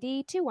NMLS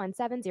ID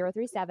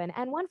 217037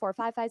 and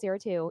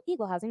 145502.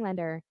 Equal housing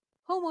lender.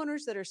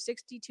 Homeowners that are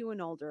 62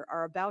 and older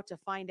are about to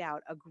find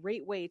out a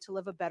great way to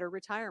live a better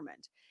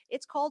retirement.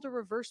 It's called a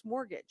reverse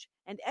mortgage,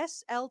 and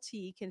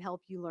SLT can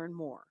help you learn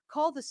more.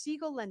 Call the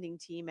Siegel Lending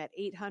Team at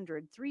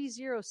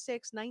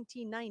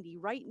 800-306-1990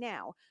 right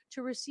now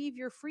to receive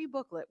your free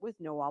booklet with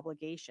no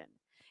obligation.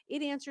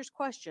 It answers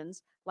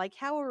questions like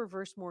how a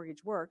reverse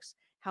mortgage works,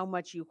 how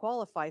much you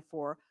qualify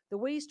for, the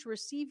ways to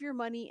receive your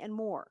money, and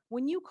more.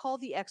 When you call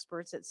the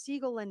experts at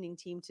Siegel Lending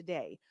Team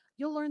today,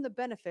 you'll learn the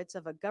benefits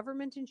of a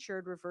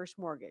government-insured reverse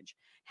mortgage,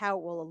 how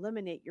it will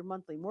eliminate your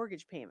monthly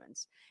mortgage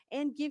payments,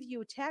 and give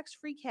you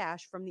tax-free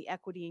cash from the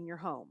equity in your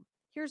home.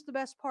 Here's the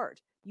best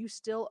part. You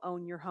still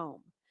own your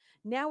home.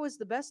 Now is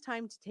the best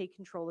time to take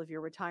control of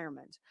your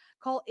retirement.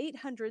 Call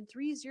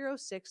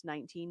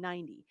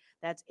 800-306-1990.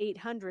 That's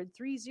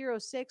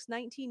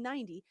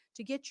 800-306-1990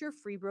 to get your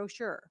free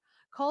brochure.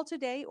 Call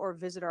today or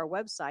visit our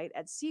website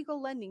at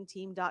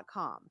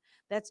SiegelLendingTeam.com.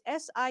 That's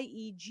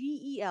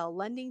SIEGEL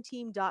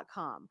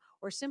LendingTeam.com,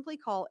 or simply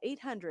call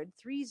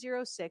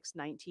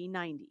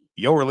 800-306-1990.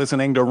 You're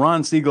listening to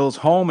Ron Siegel's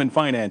Home and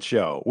Finance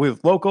Show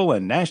with local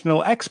and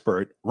national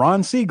expert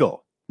Ron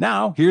Siegel.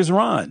 Now, here's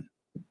Ron.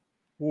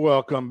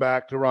 Welcome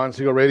back to Ron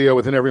Siegel Radio.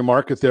 Within every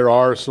market, there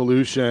are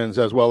solutions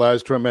as well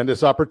as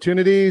tremendous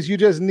opportunities. You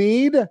just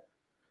need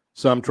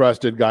some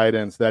trusted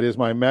guidance. That is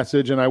my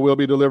message, and I will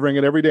be delivering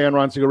it every day on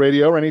Ron Siegel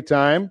Radio or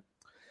anytime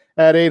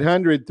at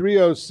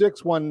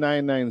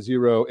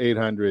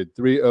 800-306-1990,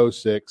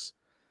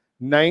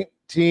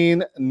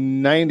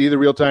 800-306-1990. The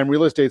real-time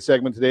real estate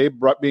segment today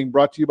being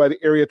brought to you by the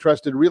area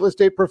trusted real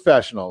estate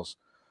professionals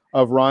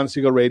of Ron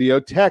Siegel Radio.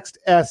 Text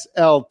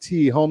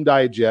SLT Home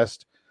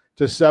Digest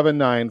to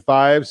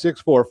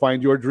 79564.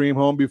 Find your dream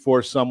home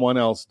before someone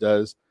else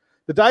does.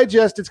 The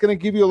digest, it's going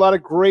to give you a lot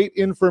of great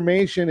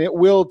information. It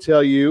will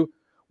tell you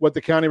what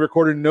the county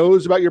recorder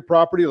knows about your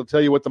property. It'll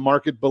tell you what the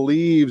market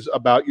believes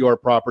about your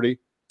property.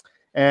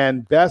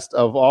 And best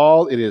of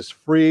all, it is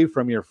free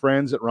from your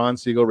friends at Ron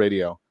Siegel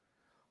Radio.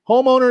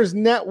 Homeowners'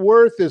 net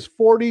worth is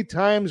 40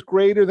 times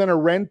greater than a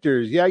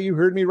renter's. Yeah, you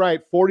heard me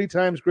right, 40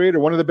 times greater.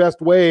 One of the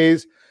best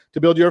ways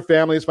to build your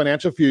family's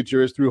financial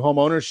future is through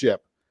homeownership.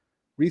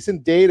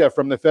 Recent data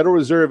from the Federal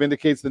Reserve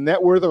indicates the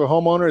net worth of a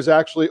homeowner is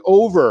actually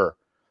over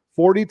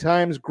 40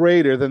 times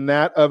greater than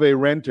that of a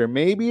renter.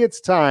 Maybe it's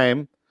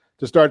time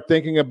to start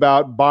thinking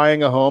about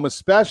buying a home,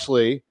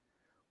 especially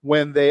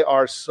when they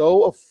are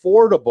so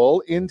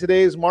affordable in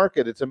today's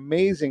market. It's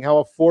amazing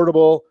how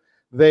affordable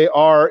they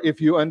are if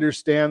you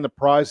understand the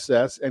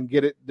process and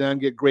get it done,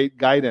 get great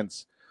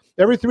guidance.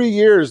 Every 3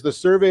 years, the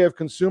Survey of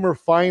Consumer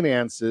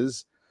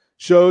Finances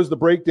shows the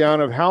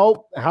breakdown of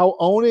how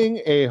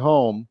owning a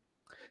home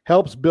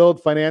helps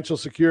build financial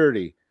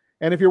security.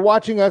 And if you're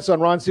watching us on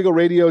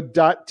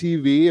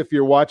RonSiegelRadio.tv, if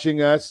you're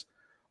watching us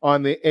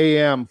on the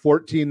AM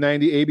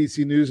 1490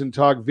 ABC News and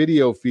Talk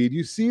video feed,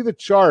 you see the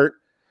chart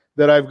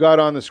that I've got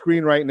on the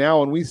screen right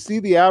now, and we see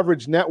the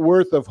average net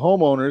worth of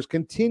homeowners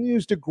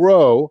continues to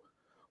grow,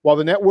 while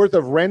the net worth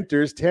of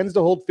renters tends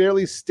to hold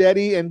fairly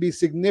steady and be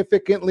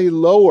significantly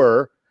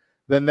lower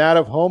than that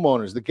of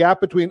homeowners. The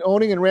gap between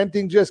owning and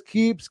renting just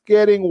keeps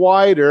getting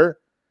wider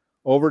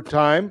over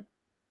time,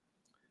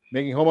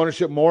 making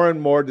homeownership more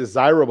and more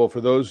desirable for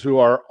those who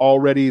are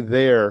already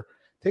there.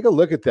 Take a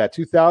look at that.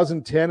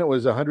 2010, it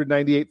was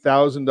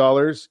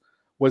 $198,000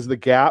 was the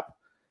gap.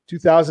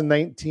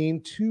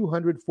 2019,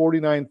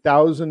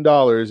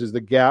 $249,000 is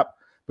the gap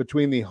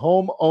between the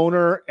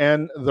homeowner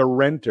and the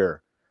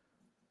renter.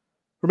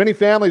 For many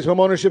families,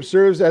 homeownership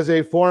serves as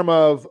a form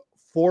of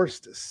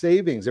forced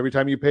savings. Every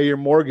time you pay your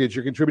mortgage,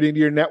 you're contributing to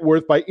your net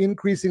worth by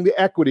increasing the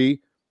equity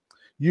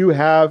you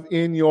have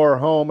in your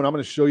home. And I'm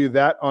going to show you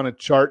that on a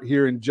chart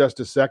here in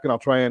just a second. I'll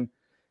try and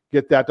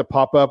get that to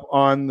pop up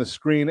on the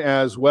screen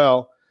as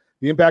well.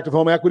 The impact of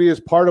home equity is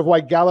part of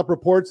why Gallup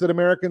reports that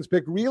Americans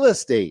picked real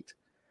estate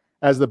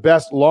as the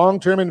best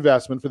long-term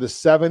investment for the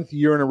 7th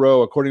year in a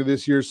row. According to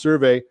this year's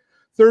survey,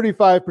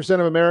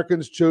 35% of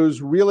Americans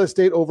chose real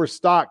estate over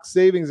stocks,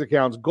 savings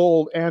accounts,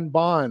 gold, and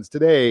bonds.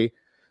 Today,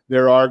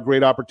 there are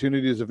great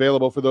opportunities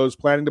available for those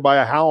planning to buy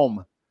a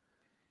home.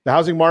 The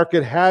housing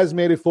market has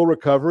made a full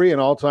recovery, and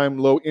all-time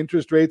low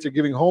interest rates are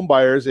giving home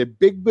buyers a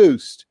big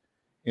boost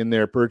in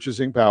their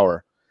purchasing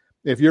power.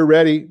 If you're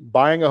ready,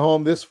 buying a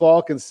home this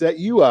fall can set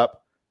you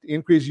up to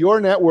increase your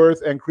net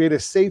worth and create a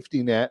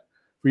safety net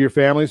for your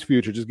family's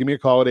future. Just give me a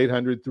call at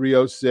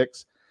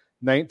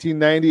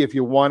 800-306-1990 if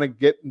you want to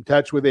get in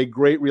touch with a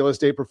great real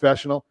estate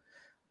professional.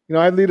 You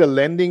know, I lead a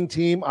lending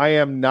team. I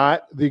am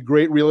not the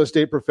great real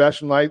estate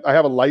professional. I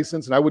have a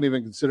license, and I wouldn't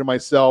even consider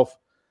myself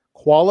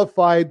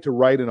qualified to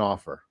write an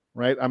offer,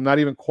 right? I'm not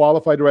even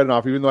qualified to write an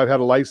offer, even though I've had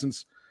a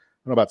license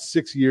about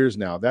 6 years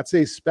now. That's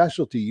a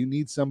specialty. You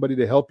need somebody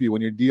to help you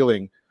when you're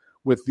dealing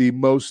with the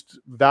most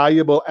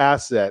valuable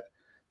asset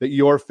that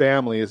your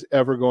family is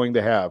ever going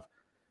to have.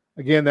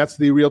 Again, that's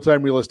the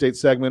Real-Time Real Estate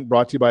segment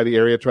brought to you by the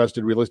area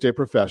trusted real estate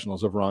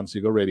professionals of Ron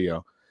Siegel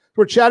Radio.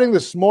 We're chatting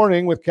this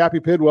morning with Cappy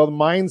Pidwell. The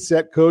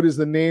Mindset Code is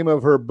the name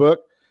of her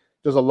book.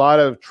 Does a lot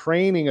of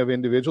training of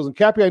individuals. And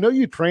Cappy, I know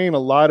you train a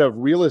lot of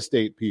real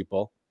estate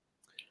people.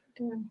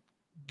 Yeah.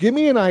 Give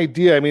me an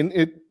idea. I mean,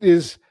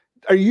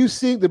 are you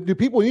seeing, do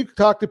people, when you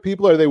talk to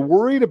people, are they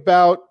worried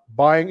about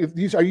buying?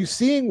 Are you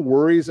seeing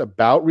worries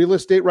about real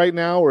estate right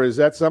now, or is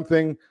that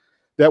something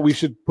that we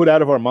should put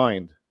out of our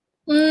mind?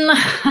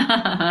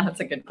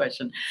 That's a good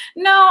question.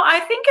 No, I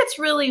think it's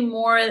really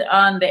more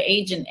on the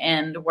agent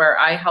end where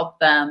I help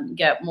them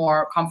get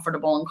more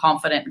comfortable and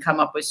confident and come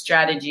up with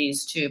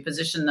strategies to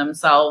position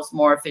themselves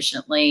more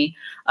efficiently,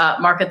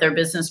 market their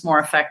business more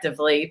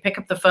effectively, pick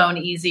up the phone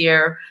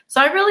easier.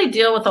 So I really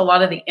deal with a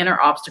lot of the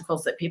inner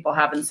obstacles that people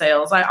have in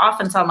sales. I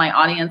often tell my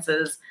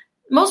audiences,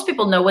 most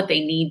people know what they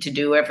need to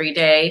do every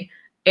day.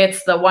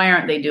 It's the why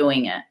aren't they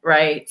doing it,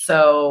 right?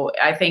 So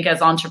I think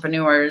as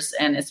entrepreneurs,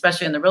 and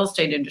especially in the real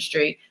estate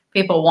industry,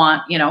 people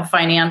want,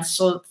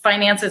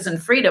 finances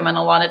and freedom. And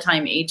a lot of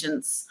time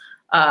agents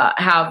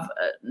have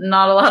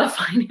not a lot of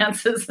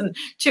finances and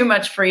too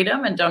much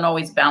freedom and don't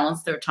always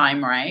balance their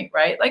time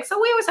right? Like, so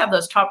we always have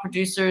those top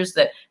producers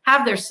that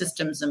have their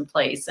systems in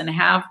place and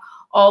have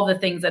all the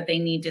things that they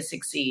need to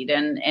succeed.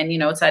 And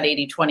it's that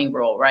 80-20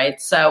 rule,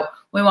 right? So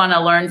we want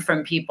to learn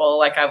from people,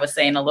 like I was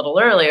saying a little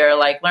earlier,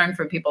 like learn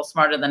from people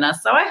smarter than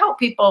us. So I help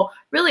people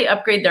really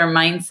upgrade their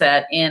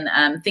mindset in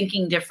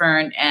thinking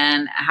different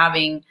and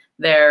having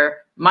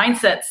their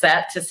mindset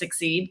set to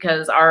succeed,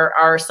 because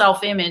our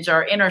self-image,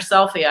 our inner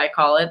selfie, I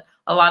call it,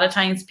 a lot of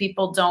times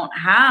people don't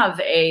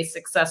have a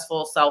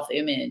successful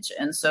self-image.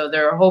 And so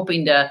they're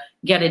hoping to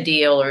get a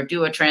deal or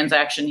do a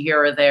transaction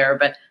here or there,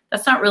 but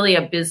that's not really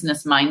a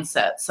business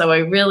mindset. So I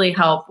really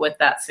help with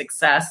that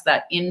success,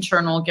 that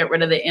internal, get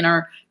rid of the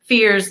inner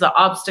fears, the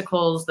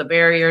obstacles, the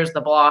barriers, the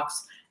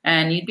blocks,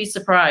 and you'd be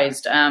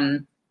surprised. I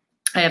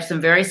have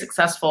some very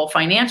successful,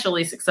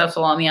 financially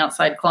successful on the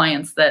outside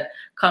clients that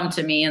come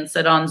to me and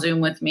sit on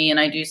Zoom with me, and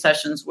I do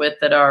sessions with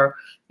that are,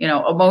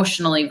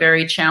 emotionally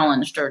very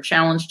challenged or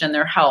challenged in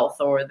their health,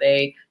 or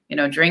they,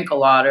 drink a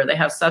lot or they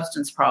have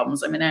substance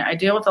problems. I mean, I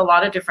deal with a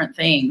lot of different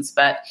things,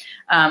 but,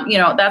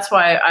 that's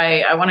why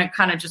I want to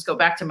kind of just go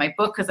back to my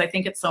book, because I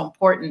think it's so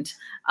important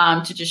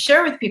to just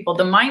share with people.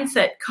 The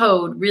Mindset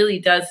Code really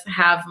does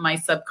have my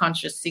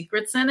subconscious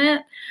secrets in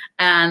it.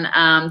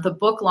 And the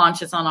book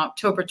launches on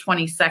October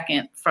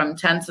 22nd from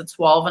 10 to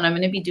 12. And I'm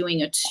going to be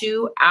doing a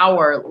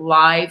 2-hour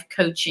live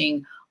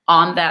coaching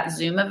on that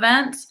Zoom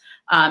event.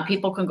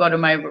 People can go to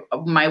my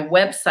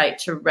website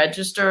to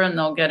register, and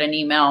they'll get an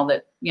email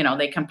that,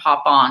 they can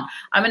pop on.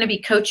 I'm going to be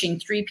coaching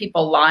 3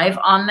 people live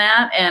on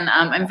that. And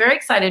I'm very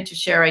excited to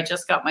share. I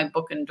just got my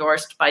book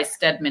endorsed by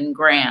Stedman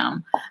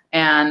Graham,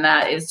 and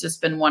that has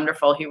just been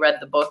wonderful. He read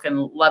the book and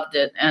loved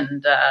it,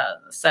 and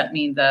sent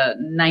me the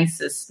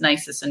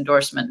nicest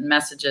endorsement and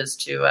messages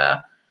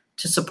to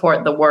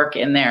support the work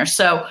in there.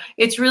 So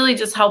it's really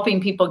just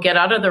helping people get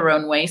out of their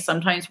own way.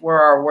 Sometimes we're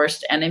our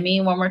worst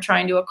enemy when we're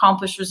trying to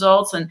accomplish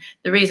results. And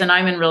the reason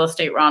I'm in real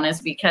estate, Ron,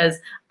 is because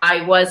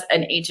I was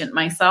an agent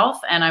myself,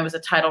 and I was a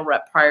title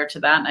rep prior to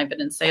that. And I've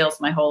been in sales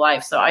my whole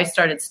life. So I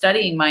started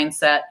studying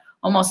mindset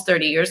almost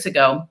 30 years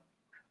ago.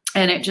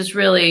 And it just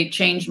really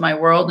changed my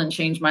world and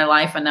changed my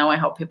life. And now I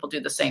help people do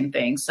the same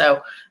thing.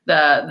 So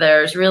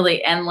there's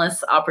really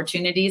endless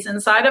opportunities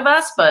inside of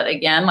us. But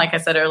again, like I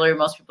said earlier,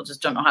 most people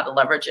just don't know how to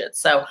leverage it.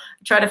 So I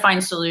try to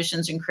find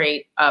solutions and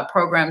create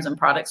programs and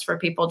products for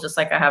people, just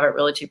like I have at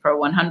Realty Pro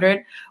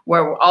 100,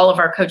 where all of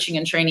our coaching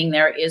and training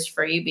there is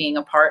free. Being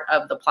a part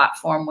of the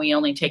platform, we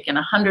only take in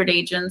 100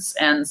 agents.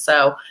 And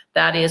so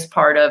that is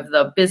part of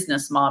the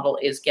business model,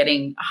 is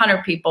getting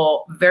 100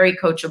 people very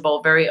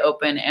coachable, very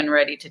open, and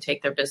ready to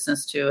take their business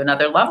to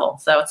another level.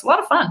 So it's a lot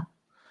of fun.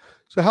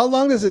 So how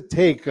long does it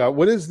take?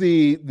 What is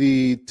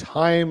the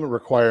time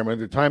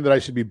requirement, the time that I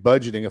should be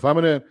budgeting? If I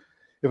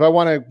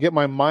want to get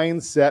my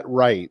mindset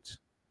right,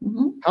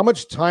 how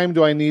much time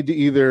do I need to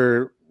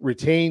either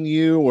retain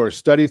you or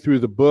study through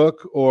the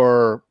book,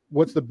 or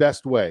what's the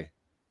best way?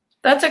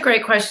 That's a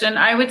great question.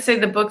 I would say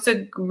the book's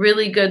a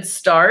really good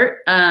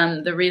start.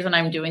 The reason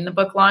I'm doing the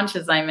book launch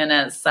is I'm going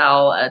to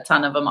sell a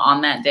ton of them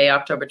on that day,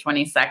 October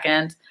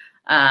 22nd.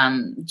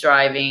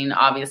 Driving,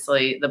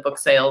 obviously, the book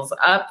sales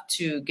up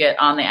to get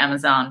on the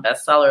Amazon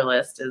bestseller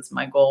list is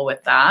my goal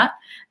with that,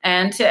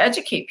 and to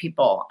educate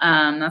people.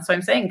 That's what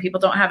I'm saying.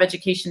 People don't have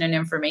education and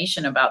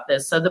information about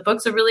this. So the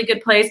book's a really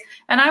good place.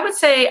 And I would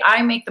say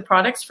I make the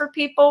products for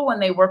people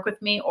when they work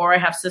with me, or I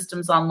have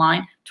systems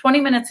online,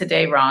 20 minutes a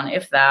day, Ron,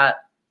 if that.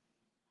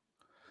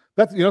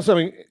 That's,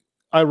 something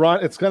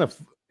ironic. It's kind of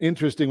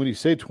interesting when you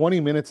say 20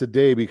 minutes a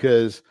day,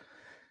 because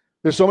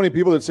there's so many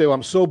people that say, well,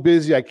 I'm so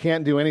busy, I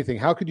can't do anything.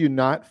 How could you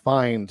not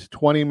find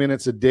 20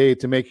 minutes a day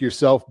to make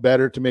yourself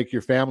better, to make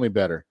your family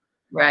better?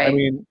 Right. I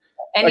mean,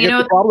 and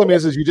the problem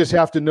is you just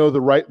have to know the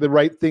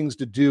right things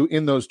to do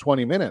in those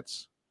 20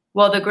 minutes.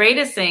 Well, the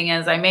greatest thing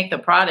is I make the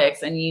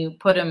products and you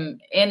put them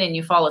in and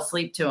you fall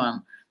asleep to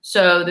them.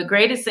 So the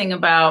greatest thing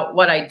about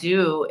what I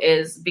do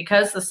is,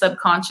 because the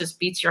subconscious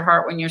beats your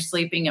heart when you're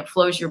sleeping, it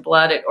flows your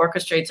blood, it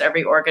orchestrates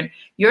every organ.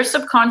 Your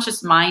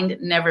subconscious mind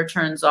never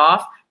turns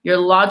off. Your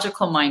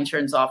logical mind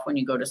turns off when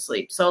you go to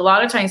sleep. So a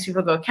lot of times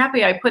people go,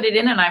 Cappy, I put it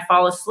in and I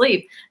fall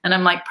asleep. And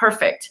I'm like,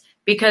 perfect.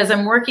 Because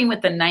I'm working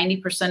with the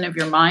 90% of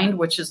your mind,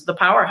 which is the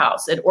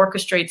powerhouse. It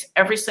orchestrates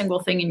every single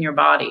thing in your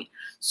body.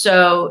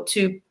 So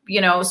to,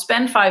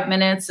 spend 5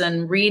 minutes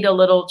and read a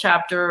little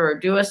chapter or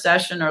do a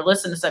session or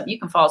listen to something, you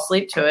can fall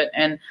asleep to it.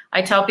 And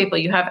I tell people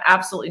you have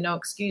absolutely no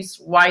excuse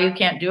why you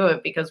can't do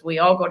it, because we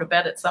all go to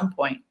bed at some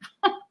point.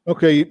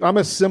 Okay. I'm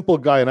a simple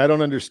guy and I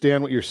don't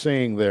understand what you're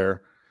saying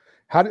there.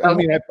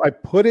 I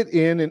put it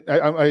in and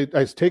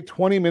I take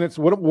 20 minutes.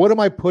 What am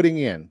I putting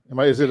in?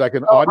 Is it like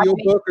an audio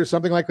book or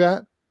something like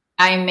that?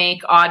 I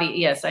make audio.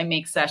 Yes, I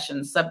make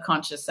sessions,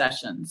 subconscious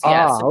sessions.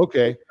 Yes.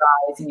 Okay.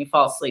 And you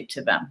fall asleep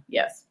to them.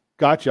 Yes.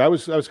 Gotcha. I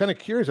was kind of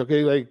curious.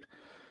 Okay, like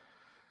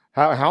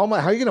how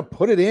are you going to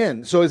put it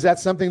in? So is that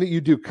something that you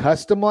do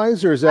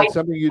customized, or is that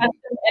something you?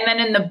 And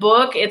then in the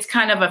book, it's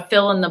kind of a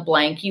fill in the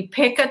blank. You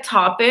pick a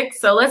topic.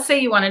 So let's say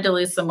you wanted to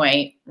lose some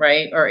weight,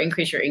 right? Or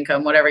increase your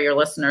income, whatever your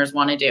listeners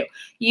want to do.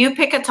 You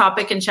pick a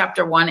topic in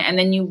chapter 1, and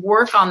then you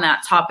work on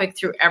that topic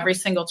through every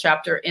single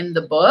chapter in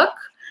the book.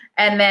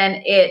 And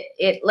then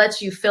it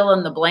lets you fill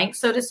in the blank,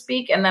 so to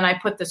speak. And then I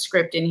put the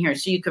script in here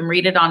so you can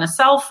read it on a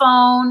cell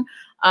phone.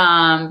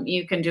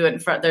 You can do it in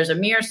front. There's a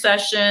mirror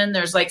session.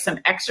 There's like some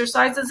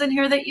exercises in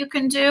here that you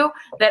can do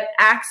that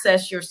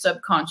access your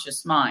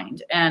subconscious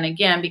mind. And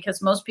again,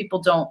 because most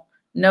people don't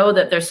know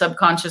that their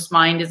subconscious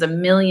mind is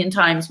 1,000,000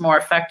 times more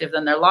effective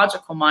than their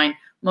logical mind,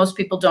 most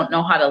people don't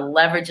know how to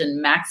leverage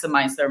and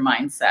maximize their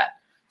mindset.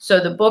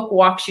 So the book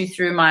walks you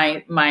through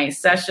my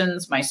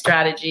sessions, my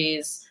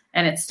strategies,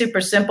 and it's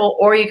super simple.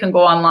 Or you can go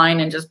online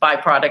and just buy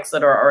products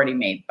that are already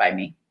made by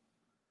me.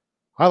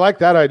 I like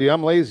that idea.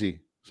 I'm lazy.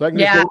 So I can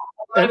just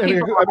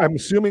I'm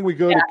assuming we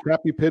go to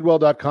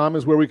cappypidwell.com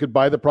is where we could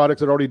buy the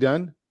products that are already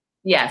done?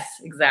 Yes,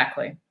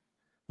 exactly.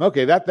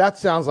 Okay, that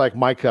sounds like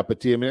my cup of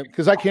tea. I mean,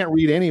 because I can't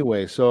read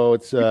anyway, so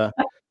it's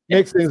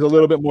makes things a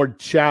little bit more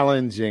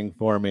challenging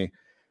for me.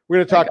 We're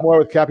going to talk more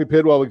with Cappy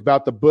Pidwell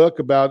about the book,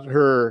 about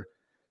her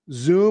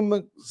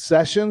Zoom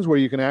sessions where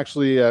you can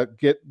actually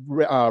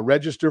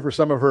register for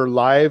some of her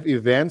live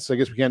events. I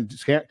guess we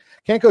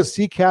can't go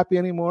see Cappy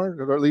anymore,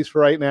 or at least for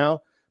right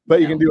now,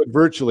 but you can do it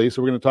virtually.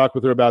 So we're going to talk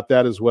with her about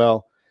that as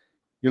well.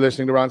 You're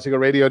listening to Ron Siegel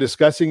Radio,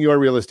 discussing your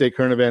real estate,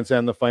 current events,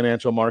 and the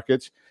financial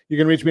markets. You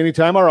can reach me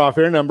anytime. Our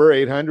off-air number,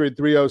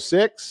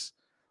 800-306-1990,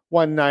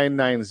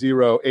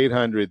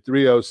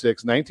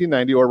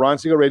 800-306-1990, or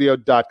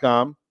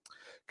ronsiegelradio.com.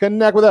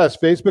 Connect with us,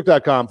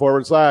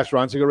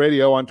 facebook.com/Ron Siegel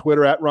Radio, on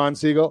Twitter @Ron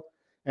Siegel.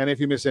 And if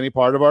you miss any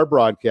part of our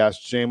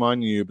broadcast, shame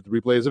on you. But the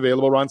replay is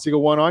available, Ron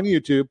Siegel 1 on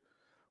YouTube.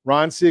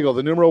 Ron Siegel,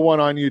 the numeral 1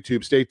 on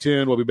YouTube. Stay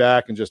tuned. We'll be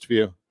back in just a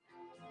few.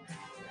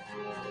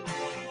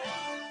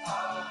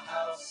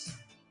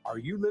 Are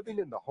you living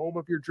in the home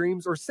of your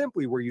dreams or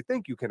simply where you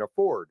think you can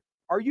afford?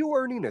 Are you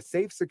earning a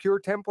safe, secure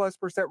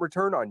 10+%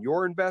 return on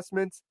your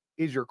investments?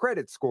 Is your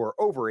credit score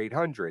over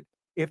 800?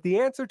 If the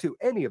answer to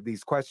any of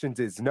these questions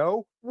is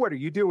no, what are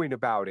you doing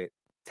about it?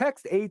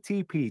 Text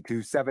ATP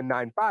to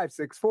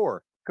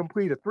 79564.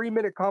 Complete a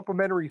 3-minute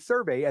complimentary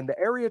survey, and the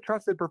area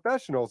trusted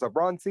professionals of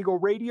Ron Siegel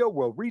Radio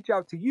will reach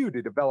out to you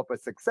to develop a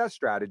success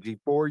strategy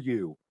for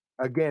you.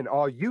 Again,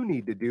 all you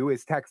need to do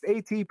is text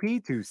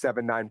ATP to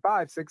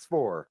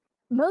 79564.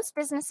 Most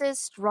businesses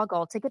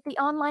struggle to get the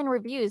online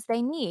reviews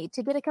they need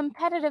to get a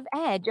competitive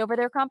edge over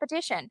their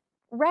competition.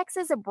 Rex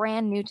is a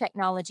brand new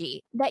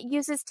technology that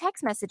uses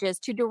text messages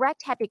to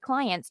direct happy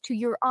clients to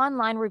your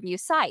online review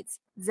sites,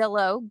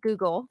 Zillow,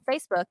 Google,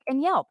 Facebook,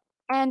 and Yelp,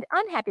 and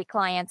unhappy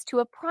clients to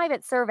a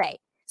private survey,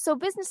 so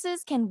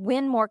businesses can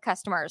win more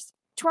customers.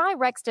 Try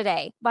Rex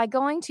today by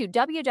going to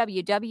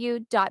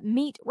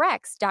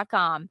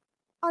www.meetrex.com.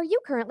 Are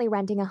you currently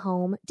renting a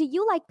home? Do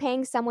you like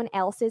paying someone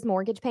else's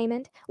mortgage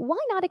payment? Why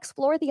not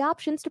explore the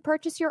options to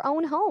purchase your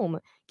own home?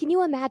 Can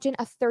you imagine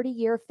a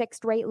 30-year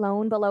fixed-rate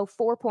loan below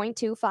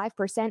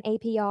 4.25%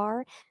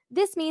 APR?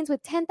 This means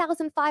with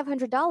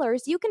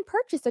 $10,500, you can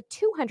purchase a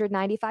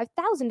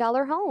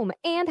 $295,000 home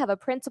and have a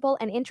principal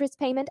and interest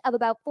payment of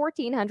about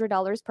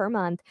 $1,400 per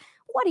month.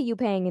 What are you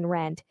paying in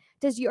rent?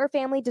 Does your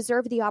family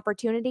deserve the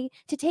opportunity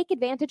to take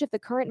advantage of the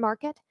current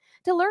market?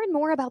 To learn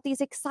more about these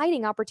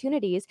exciting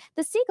opportunities,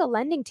 the Siegel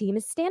Lending Team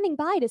is standing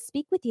by to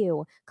speak with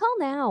you. Call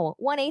now,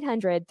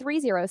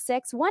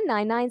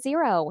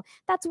 1-800-306-1990.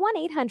 That's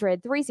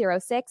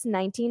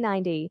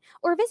 1-800-306-1990.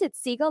 Or visit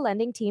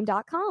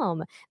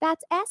SiegelLendingTeam.com.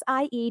 That's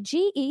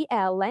SIEGEL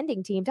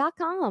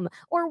LendingTeam.com.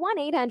 Or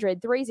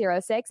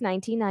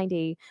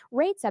 1-800-306-1990.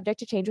 Rate subject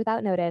to change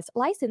without notice.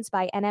 Licensed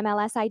by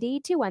NMLS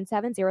ID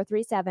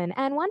 217037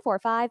 and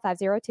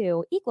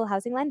 145502. Equal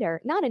housing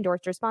lender. Not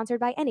endorsed or sponsored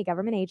by any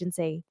government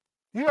agency.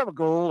 Do you have a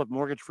goal of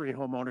mortgage-free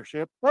home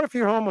ownership? What if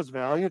your home was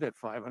valued at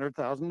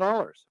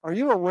 $500,000? Are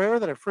you aware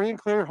that a free and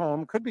clear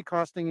home could be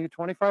costing you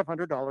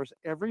 $2,500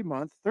 every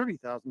month,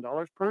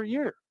 $30,000 per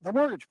year? The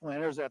mortgage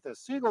planners at the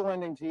Siegel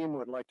Lending Team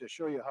would like to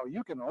show you how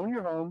you can own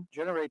your home,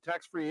 generate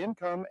tax-free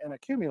income, and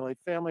accumulate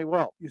family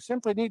wealth. You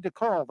simply need to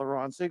call the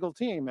Ron Siegel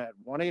Team at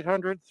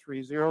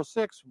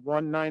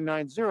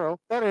 1-800-306-1990.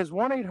 That is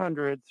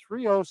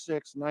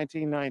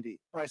 1-800-306-1990.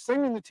 By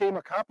sending the team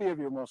a copy of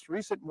your most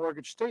recent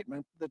mortgage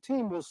statement, the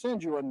team will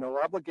send you a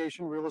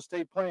no-obligation real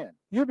estate plan.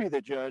 You be the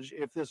judge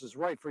if this is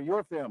right for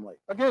your family.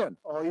 Again,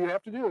 all you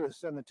have to do is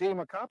send the team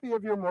a copy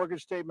of your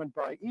mortgage statement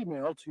by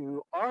email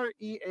to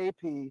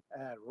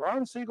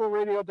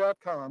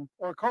reap@ronsiegelradio.com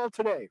or call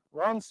today.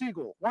 Ron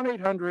Siegel,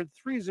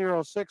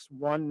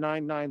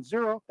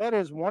 1-800-306-1990. That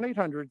is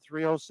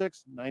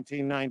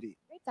 1-800-306-1990.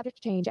 Subject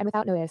to change and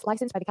without notice.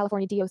 Licensed by the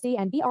California DOC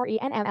and BRE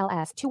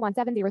NMLS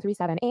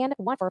 217037 and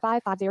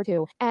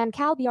 145502 and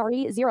Cal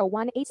BRE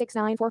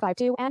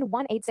 01869452 and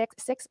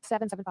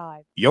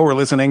 1866775. You're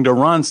listening to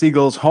Ron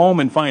Siegel's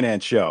Home and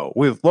Finance Show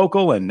with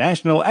local and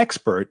national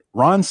expert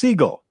Ron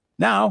Siegel.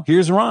 Now,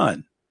 here's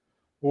Ron.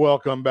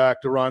 Welcome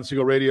back to Ron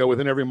Siegel Radio.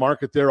 Within every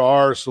market, there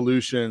are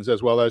solutions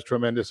as well as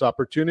tremendous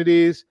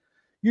opportunities.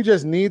 You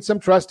just need some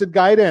trusted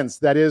guidance.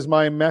 That is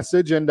my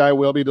message, and I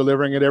will be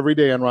delivering it every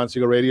day on Ron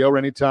Siegel Radio or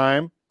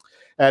anytime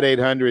at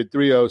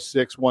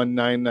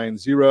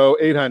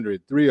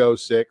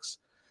 800-306-1990,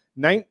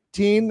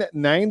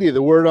 800-306-1990.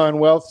 The Word on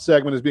Wealth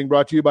segment is being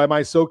brought to you by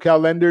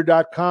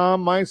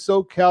MySoCalLender.com,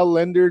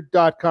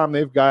 MySoCalLender.com.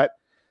 They've got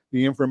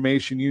the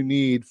information you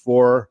need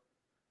for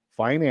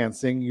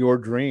financing your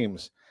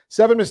dreams.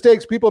 7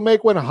 mistakes people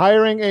make when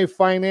hiring a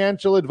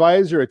financial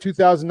advisor. A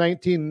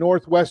 2019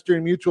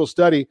 Northwestern Mutual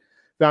study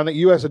found that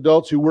U.S.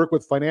 adults who work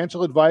with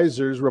financial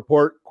advisors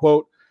report,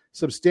 quote,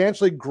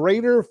 substantially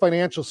greater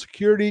financial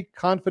security,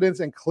 confidence,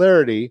 and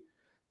clarity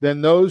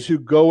than those who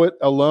go it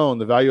alone.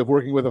 The value of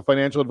working with a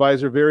financial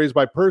advisor varies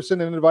by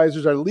person, and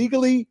advisors are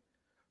legally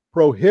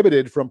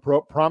prohibited from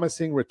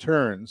promising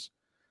returns.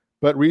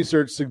 But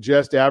research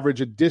suggests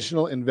average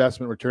additional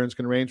investment returns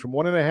can range from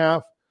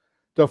 1.5%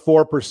 to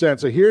 4%.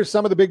 So here's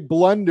some of the big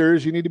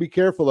blunders you need to be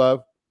careful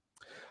of.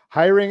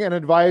 Hiring an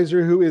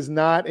advisor who is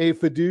not a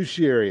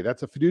fiduciary.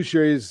 That's a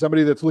fiduciary is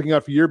somebody that's looking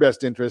out for your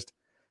best interest,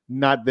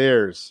 not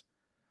theirs.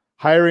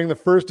 Hiring the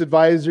first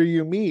advisor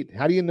you meet.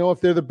 How do you know if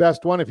they're the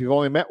best one if you've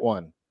only met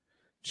one?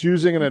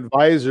 choosing an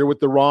advisor with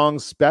the wrong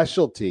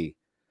specialty,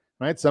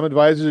 right? Some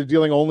advisors are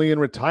dealing only in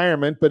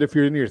retirement, but if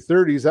you're in your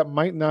 30s, that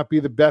might not be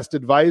the best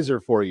advisor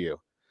for you.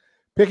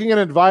 Picking an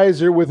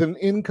advisor with an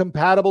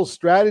incompatible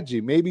strategy.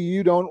 Maybe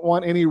you don't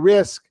want any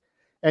risk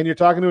and you're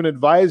talking to an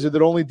advisor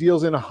that only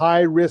deals in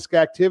high risk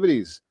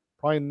activities.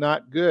 Probably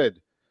not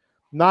good.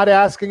 Not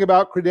asking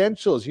about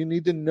credentials. You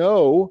need to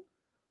know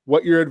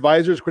what your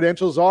advisor's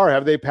credentials are.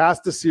 Have they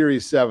passed the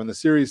Series 7, the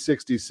Series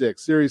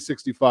 66, Series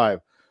 65?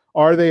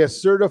 Are they a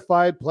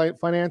certified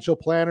financial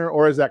planner,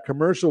 or as that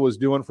commercial was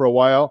doing for a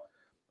while,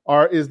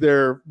 is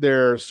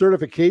their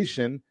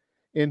certification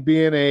in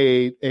being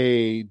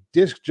a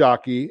disc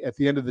jockey at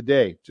the end of the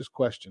day? Just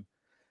question.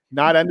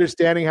 Not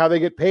understanding how they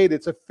get paid.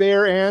 It's a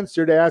fair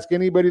answer to ask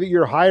anybody that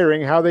you're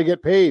hiring how they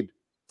get paid,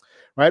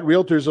 right?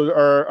 Realtors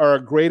are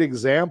a great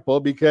example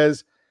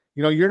because,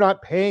 you know, you're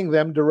not paying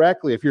them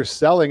directly. If you're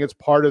selling, it's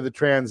part of the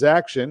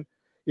transaction.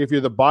 If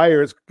you're the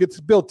buyer, it gets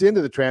built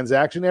into the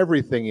transaction.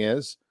 Everything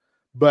is,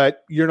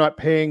 but you're not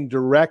paying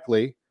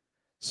directly.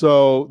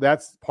 So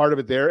that's part of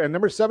it there. And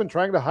number 7,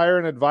 trying to hire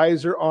an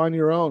advisor on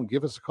your own.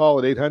 Give us a call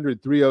at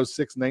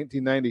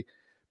 800-306-1990.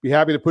 Be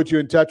happy to put you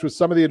in touch with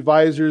some of the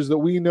advisors that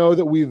we know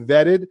that we've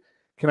vetted.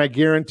 Can I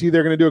guarantee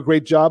they're going to do a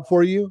great job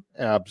for you?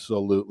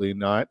 Absolutely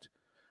not,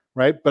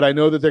 right? But I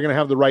know that they're going to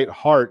have the right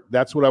heart.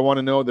 That's what I want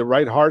to know, the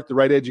right heart, the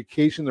right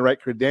education, the right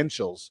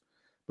credentials.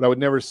 But I would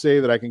never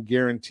say that I can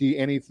guarantee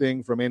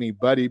anything from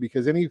anybody,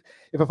 because if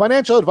a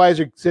financial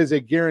advisor says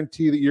they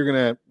guarantee that you're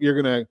going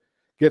to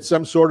get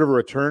some sort of a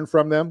return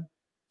from them,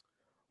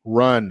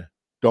 run,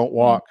 don't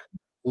walk,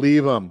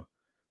 leave them,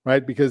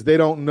 right? Because they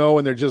don't know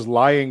and they're just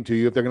lying to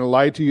you. If they're going to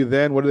lie to you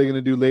then, what are they going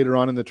to do later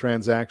on in the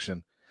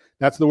transaction?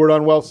 That's the Word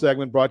on Wealth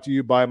segment brought to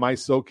you by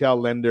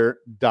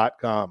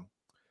MySoCalLender.com.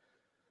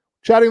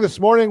 Chatting this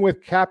morning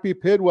with Cappy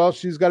Pidwell.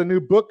 She's got a new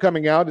book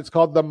coming out. It's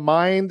called The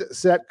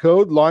Mindset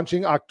Code,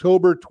 launching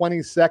October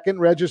 22nd.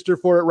 Register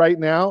for it right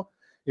now.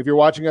 If you're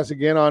watching us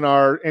again on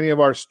any of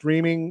our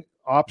streaming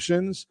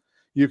options,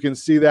 you can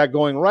see that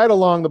going right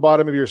along the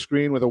bottom of your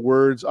screen with a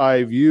Words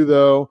Eye view,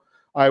 though.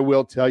 I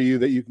will tell you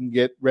that you can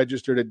get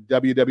registered at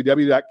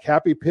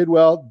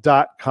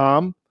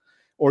www.cappypidwell.com,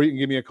 or you can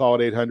give me a call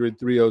at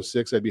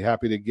 800-306. I'd be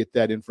happy to get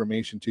that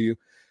information to you.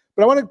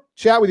 But I want to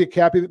chat with you,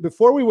 Cappy.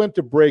 Before we went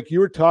to break, you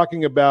were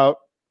talking about,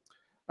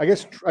 I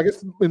guess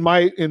in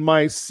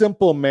my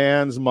simple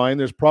man's mind,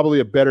 there's probably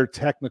a better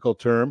technical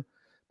term,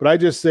 but I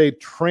just say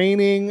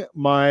training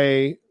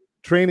my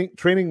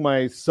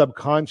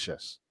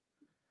subconscious.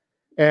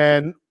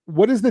 And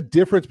what is the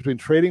difference between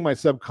training my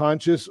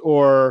subconscious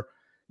or,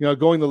 you know,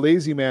 going the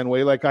lazy man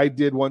way like I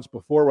did once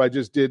before, where I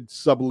just did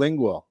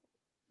sublingual?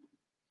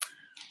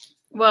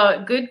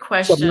 Well, good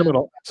question.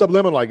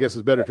 Subliminal, I guess,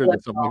 is better than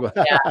sublingual.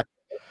 Yeah.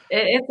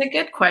 It's a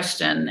good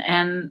question.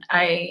 And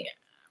I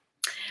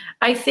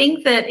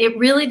think that it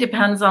really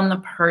depends on the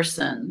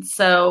person.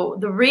 So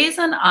the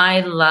reason I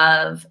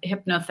love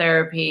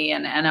hypnotherapy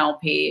and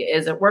NLP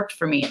is it worked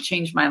for me. It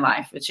changed my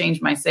life. It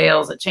changed my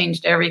sales. It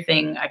changed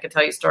everything. I could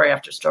tell you story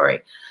after story.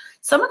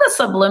 Some of the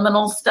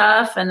subliminal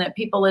stuff and that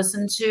people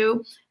listen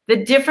to,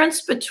 the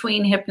difference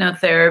between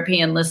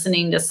hypnotherapy and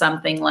listening to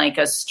something like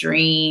a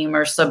stream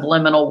or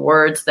subliminal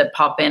words that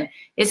pop in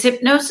is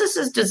hypnosis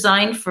is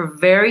designed for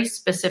very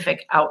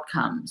specific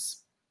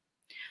outcomes.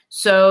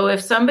 So if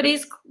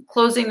somebody's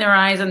closing their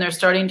eyes and they're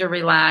starting to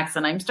relax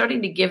and I'm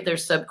starting to give their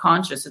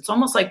subconscious, it's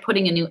almost like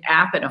putting a new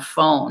app in a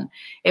phone.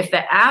 If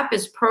the app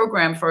is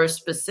programmed for a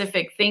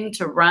specific thing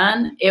to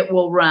run, it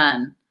will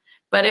run.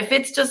 But if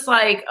it's just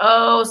like,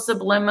 oh,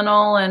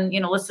 subliminal and, you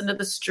know, listen to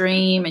the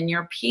stream and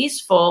you're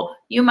peaceful,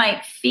 you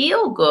might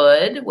feel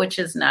good, which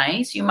is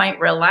nice. You might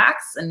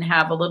relax and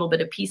have a little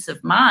bit of peace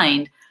of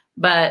mind,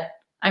 but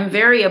I'm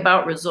very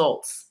about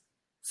results.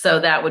 So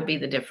that would be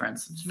the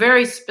difference. It's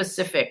very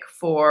specific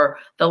for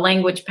the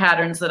language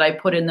patterns that I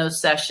put in those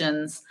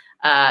sessions,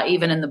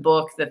 even in the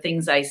book, the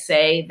things I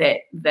say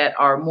that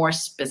are more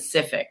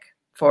specific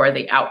for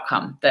the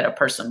outcome that a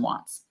person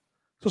wants.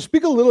 So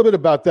speak a little bit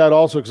about that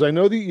also, because I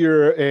know that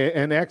you're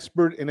an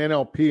expert in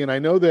NLP, and I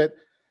know that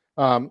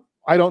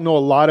I don't know a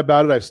lot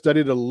about it. I've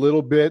studied a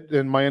little bit,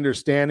 and my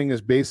understanding is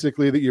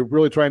basically that you're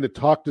really trying to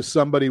talk to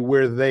somebody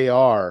where they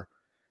are,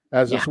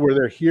 where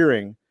they're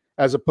hearing,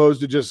 as opposed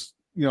to just,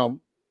 you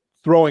know,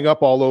 throwing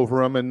up all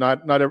over them and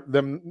not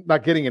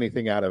getting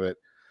anything out of it.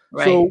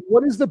 Right. So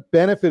what is the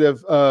benefit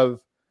of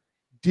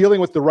dealing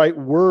with the right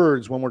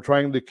words when we're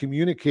trying to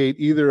communicate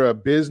either a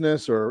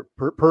business or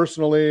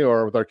personally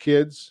or with our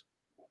kids?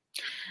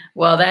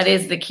 Well, that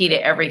is the key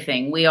to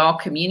everything. We all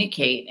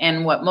communicate.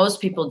 And what most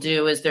people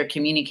do is they're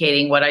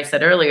communicating what I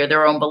said earlier,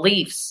 their own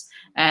beliefs.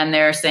 And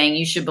they're saying,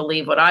 you should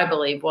believe what I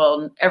believe.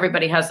 Well,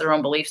 everybody has their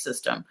own belief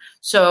system.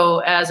 So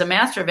as a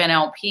master of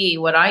NLP,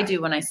 what I do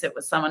when I sit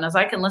with someone is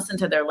I can listen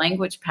to their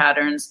language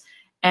patterns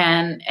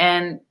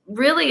and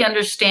really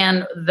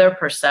understand their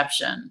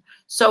perception.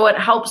 So it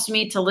helps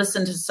me to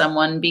listen to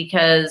someone,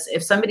 because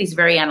if somebody's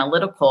very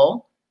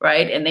analytical,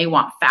 right? And they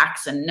want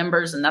facts and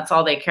numbers and that's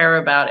all they care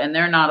about. And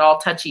they're not all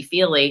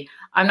touchy-feely.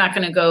 I'm not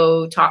going to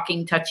go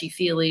talking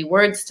touchy-feely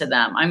words to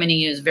them. I'm going to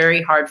use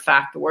very hard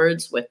fact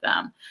words with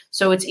them.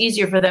 So it's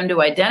easier for them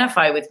to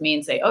identify with me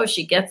and say, oh,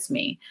 she gets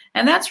me.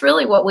 And that's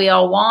really what we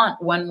all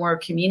want when we're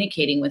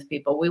communicating with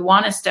people. We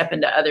want to step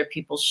into other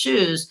people's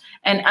shoes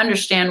and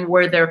understand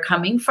where they're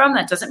coming from.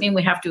 That doesn't mean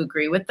we have to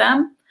agree with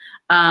them.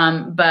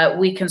 But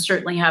we can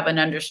certainly have an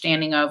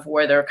understanding of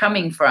where they're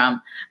coming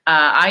from.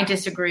 I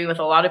disagree with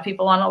a lot of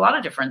people on a lot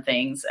of different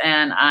things,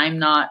 and I'm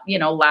not,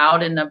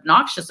 loud and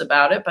obnoxious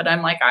about it, but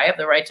I'm like, I have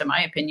the right to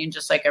my opinion,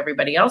 just like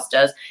everybody else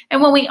does.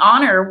 And when we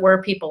honor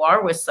where people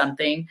are with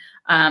something,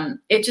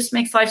 it just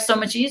makes life so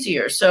much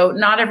easier. So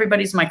not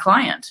everybody's my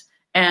client.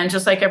 And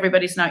just like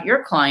everybody's not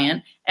your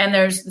client, and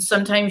there's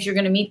sometimes you're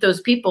going to meet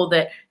those people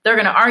that they're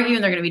going to argue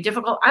and they're going to be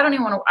difficult. I don't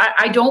even want to,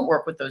 I don't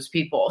work with those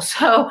people.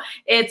 So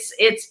it's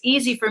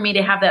easy for me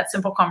to have that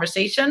simple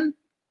conversation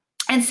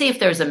and see if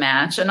there's a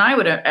match. And I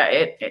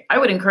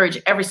would encourage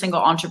every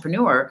single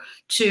entrepreneur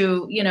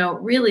to,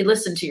 really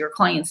listen to your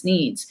client's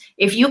needs.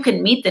 If you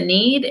can meet the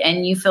need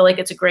and you feel like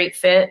it's a great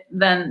fit,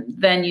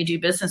 then you do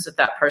business with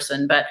that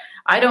person. But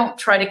I don't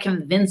try to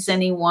convince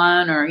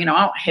anyone or, I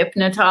don't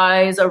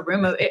hypnotize a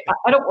room.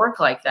 I don't work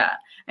like that.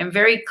 I'm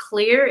very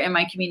clear in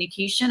my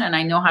communication and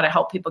I know how to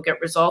help people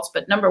get results.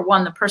 But number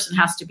one, the person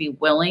has to be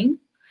willing.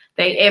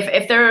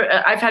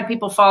 I've had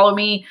people follow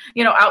me,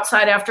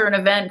 outside after an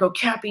event, go,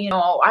 Cappy,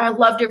 I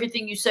loved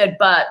everything you said,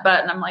 but,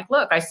 and I'm like,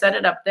 look, I set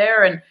it up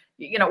there and,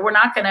 we're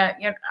not going to,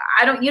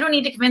 you don't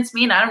need to convince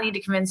me and I don't need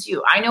to convince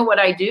you. I know what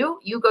I do.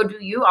 You go do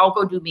you, I'll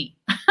go do me.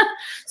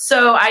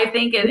 So I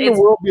think wouldn't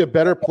the world be a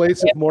better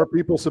place if more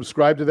people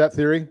subscribe to that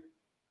theory?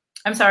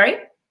 I'm sorry?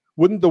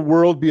 Wouldn't the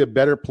world be a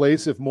better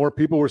place if more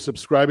people were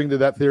subscribing to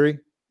that theory?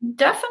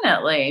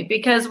 Definitely,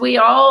 because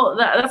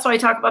that's why I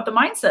talk about the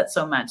mindset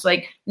so much.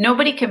 Like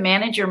nobody can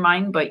manage your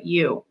mind but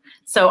you.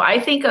 So I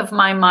think of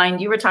my mind,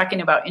 you were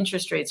talking about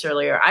interest rates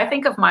earlier. I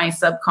think of my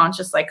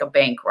subconscious like a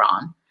bank,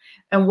 Ron.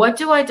 And what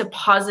do I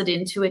deposit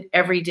into it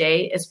every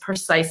day is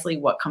precisely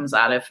what comes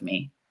out of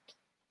me.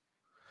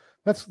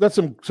 That's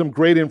some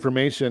great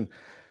information.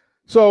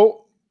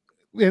 So,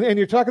 and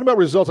you're talking about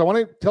results. I want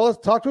to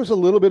talk to us a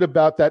little bit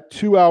about that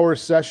 2-hour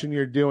session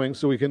you're doing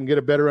so we can get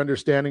a better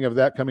understanding of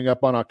that coming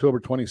up on October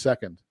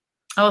 22nd.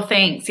 Oh,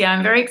 thanks. Yeah,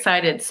 I'm very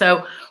excited.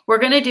 So we're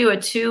going to do a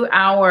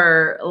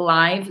 2-hour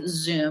live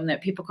Zoom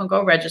that people can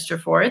go register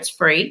for. It's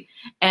free.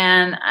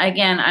 And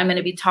again, I'm going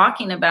to be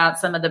talking about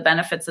some of the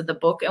benefits of the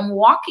book and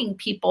walking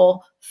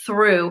people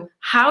through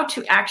how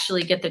to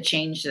actually get the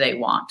change they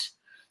want.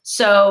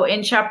 So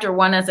in chapter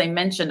 1, as I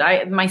mentioned,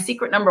 my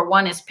secret number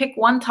 1 is pick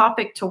one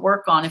topic to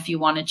work on if you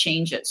want to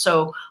change it.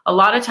 So a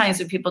lot of times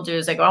what people do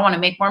is they go, I want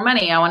to make more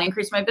money. I want to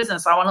increase my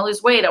business. I want to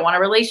lose weight. I want a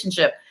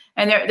relationship.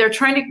 And they're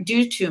trying to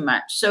do too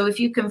much. So if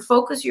you can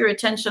focus your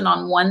attention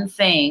on one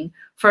thing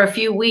for a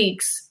few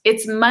weeks,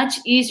 it's much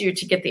easier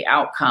to get the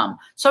outcome.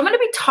 So I'm going to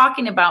be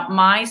talking about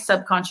my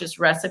subconscious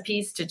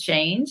recipes to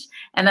change.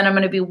 And then I'm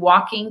going to be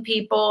walking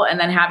people and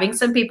then having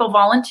some people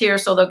volunteer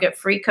so they'll get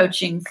free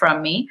coaching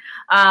from me.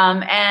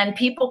 And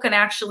people can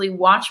actually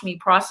watch me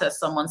process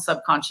someone's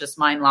subconscious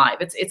mind live.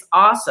 It's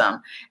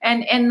awesome.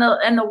 And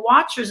the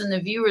watchers and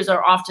the viewers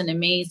are often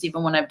amazed.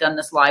 Even when I've done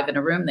this live in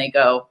a room, they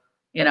go,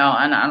 and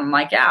I'm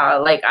like, yeah,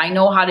 like I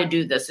know how to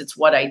do this. It's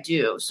what I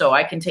do. So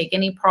I can take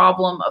any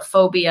problem, a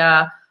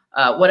phobia,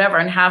 whatever,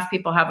 and have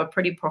people have a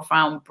pretty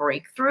profound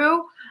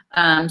breakthrough.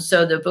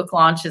 So the book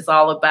launch is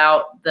all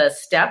about the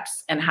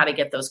steps and how to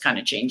get those kind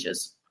of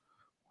changes.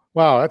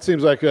 Wow. That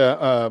seems like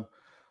a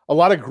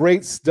lot of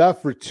great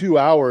stuff for 2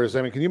 hours.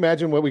 I mean, can you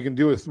imagine what we can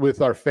do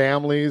with our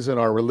families and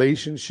our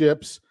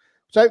relationships?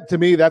 To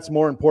me, that's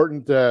more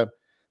important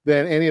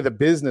than any of the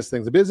business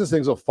things. The business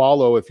things will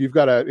follow if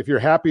you're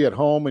happy at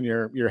home and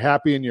you're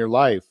happy in your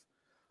life.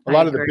 A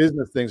lot of the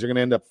business things are going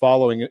to end up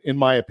following, in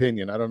my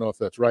opinion. I don't know if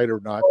that's right or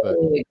not. But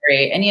totally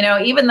agree. And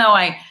even though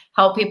I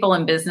help people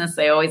in business,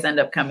 they always end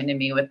up coming to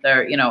me with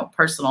their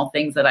personal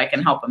things that I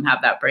can help them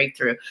have that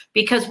breakthrough,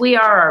 because we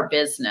are our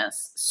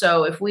business.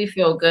 So if we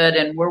feel good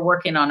and we're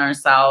working on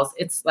ourselves,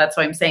 that's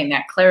why I'm saying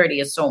that clarity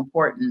is so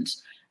important,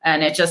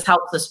 and it just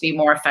helps us be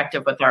more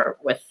effective with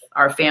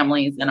our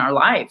families and our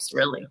lives,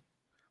 really.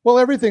 Well,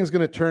 everything's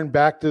going to turn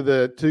back to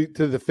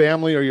the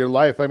family or your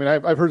life. I mean,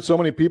 I've heard so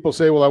many people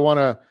say, well, I want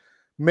to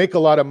make a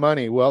lot of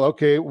money. Well,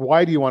 okay,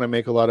 why do you want to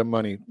make a lot of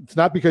money? It's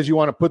not because you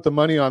want to put the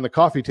money on the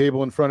coffee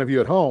table in front of you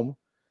at home.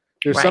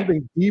 There's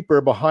something deeper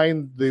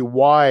behind the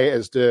why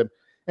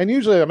and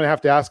usually I'm going to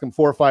have to ask them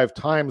 4 or 5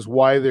 times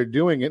why they're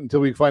doing it until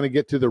we finally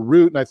get to the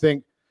root. And I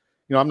think,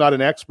 I'm not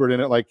an expert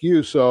in it like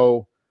you,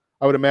 so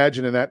I would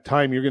imagine in that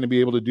time you're going to be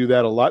able to do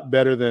that a lot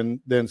better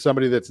than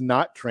somebody that's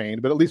not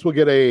trained, but at least we'll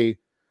get a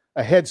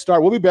head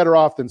start. We'll be better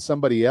off than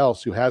somebody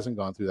else who hasn't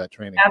gone through that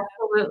training.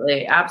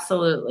 Absolutely.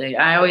 Absolutely.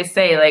 I always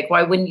say, like,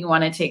 why wouldn't you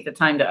want to take the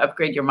time to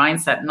upgrade your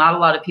mindset? Not a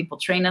lot of people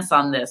train us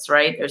on this,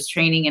 right? There's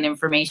training and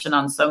information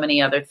on so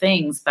many other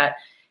things, but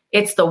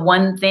it's the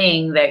one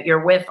thing that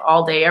you're with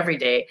all day, every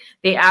day.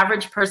 The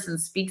average person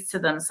speaks to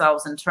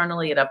themselves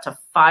internally at up to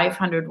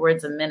 500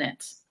 words a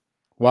minute.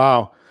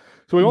 Wow.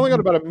 So we've only got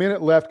about a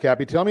minute left,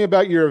 Cappy. Tell me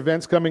about your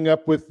events coming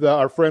up with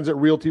our friends at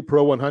Realty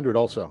Pro 100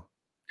 also.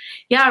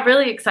 Yeah,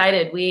 really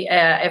excited. We,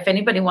 if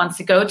anybody wants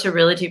to go to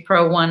Realty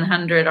Pro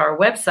 100, our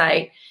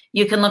website,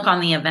 you can look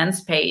on the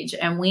events page,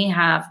 and we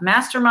have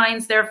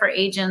masterminds there for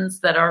agents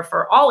that are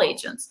for all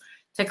agents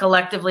to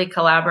collectively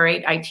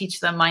collaborate. I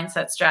teach them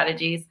mindset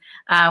strategies.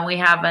 We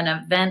have an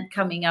event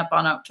coming up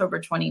on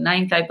October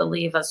 29th, I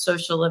believe, a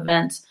social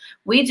event.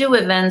 We do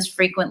events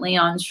frequently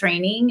on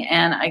training.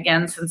 And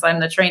again, since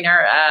I'm the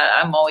trainer,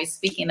 I'm always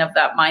speaking of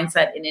that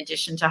mindset in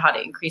addition to how to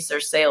increase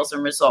their sales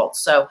and results.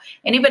 So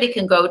anybody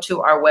can go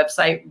to our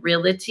website,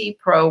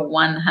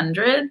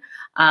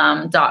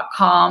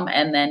 realtypro100.com,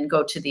 and then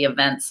go to the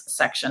events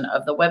section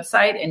of the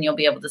website, and you'll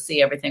be able to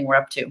see everything we're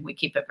up to. We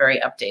keep it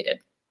very updated.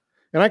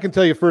 And I can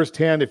tell you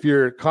firsthand, if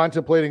you're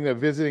contemplating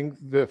visiting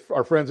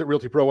our friends at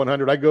Realty Pro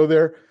 100, I go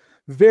there.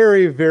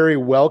 Very, very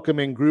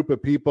welcoming group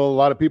of people. A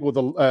lot of people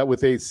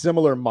with a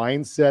similar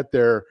mindset.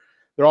 They're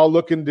all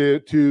looking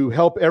to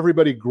help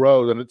everybody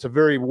grow, and it's a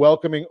very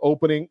welcoming,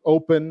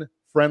 open,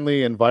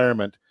 friendly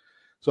environment.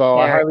 So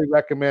I highly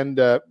recommend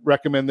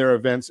their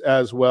events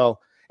as well.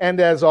 And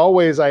as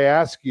always, I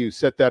ask you,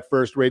 set that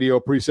first radio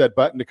preset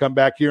button to come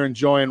back here and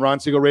join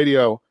Ron Siegel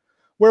Radio,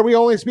 where we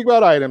only speak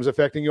about items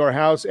affecting your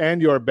house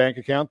and your bank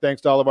account.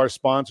 Thanks to all of our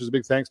sponsors. A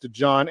big thanks to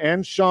John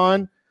and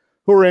Sean,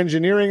 who are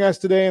engineering us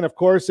today. And, of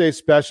course, a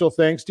special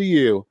thanks to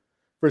you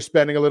for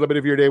spending a little bit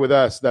of your day with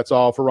us. That's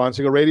all for Ron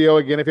Siegel Radio.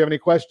 Again, if you have any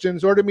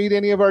questions or to meet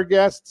any of our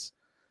guests,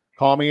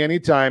 call me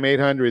anytime,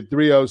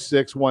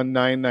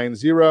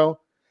 800-306-1990,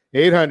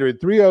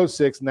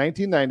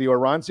 800-306-1990, or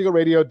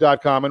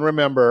ronsiegelradio.com. And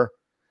remember,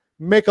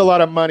 make a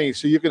lot of money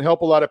so you can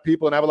help a lot of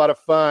people and have a lot of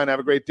fun. Have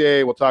a great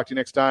day. We'll talk to you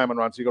next time on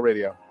Ron Siegel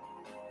Radio.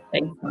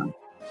 Thanks, Ron.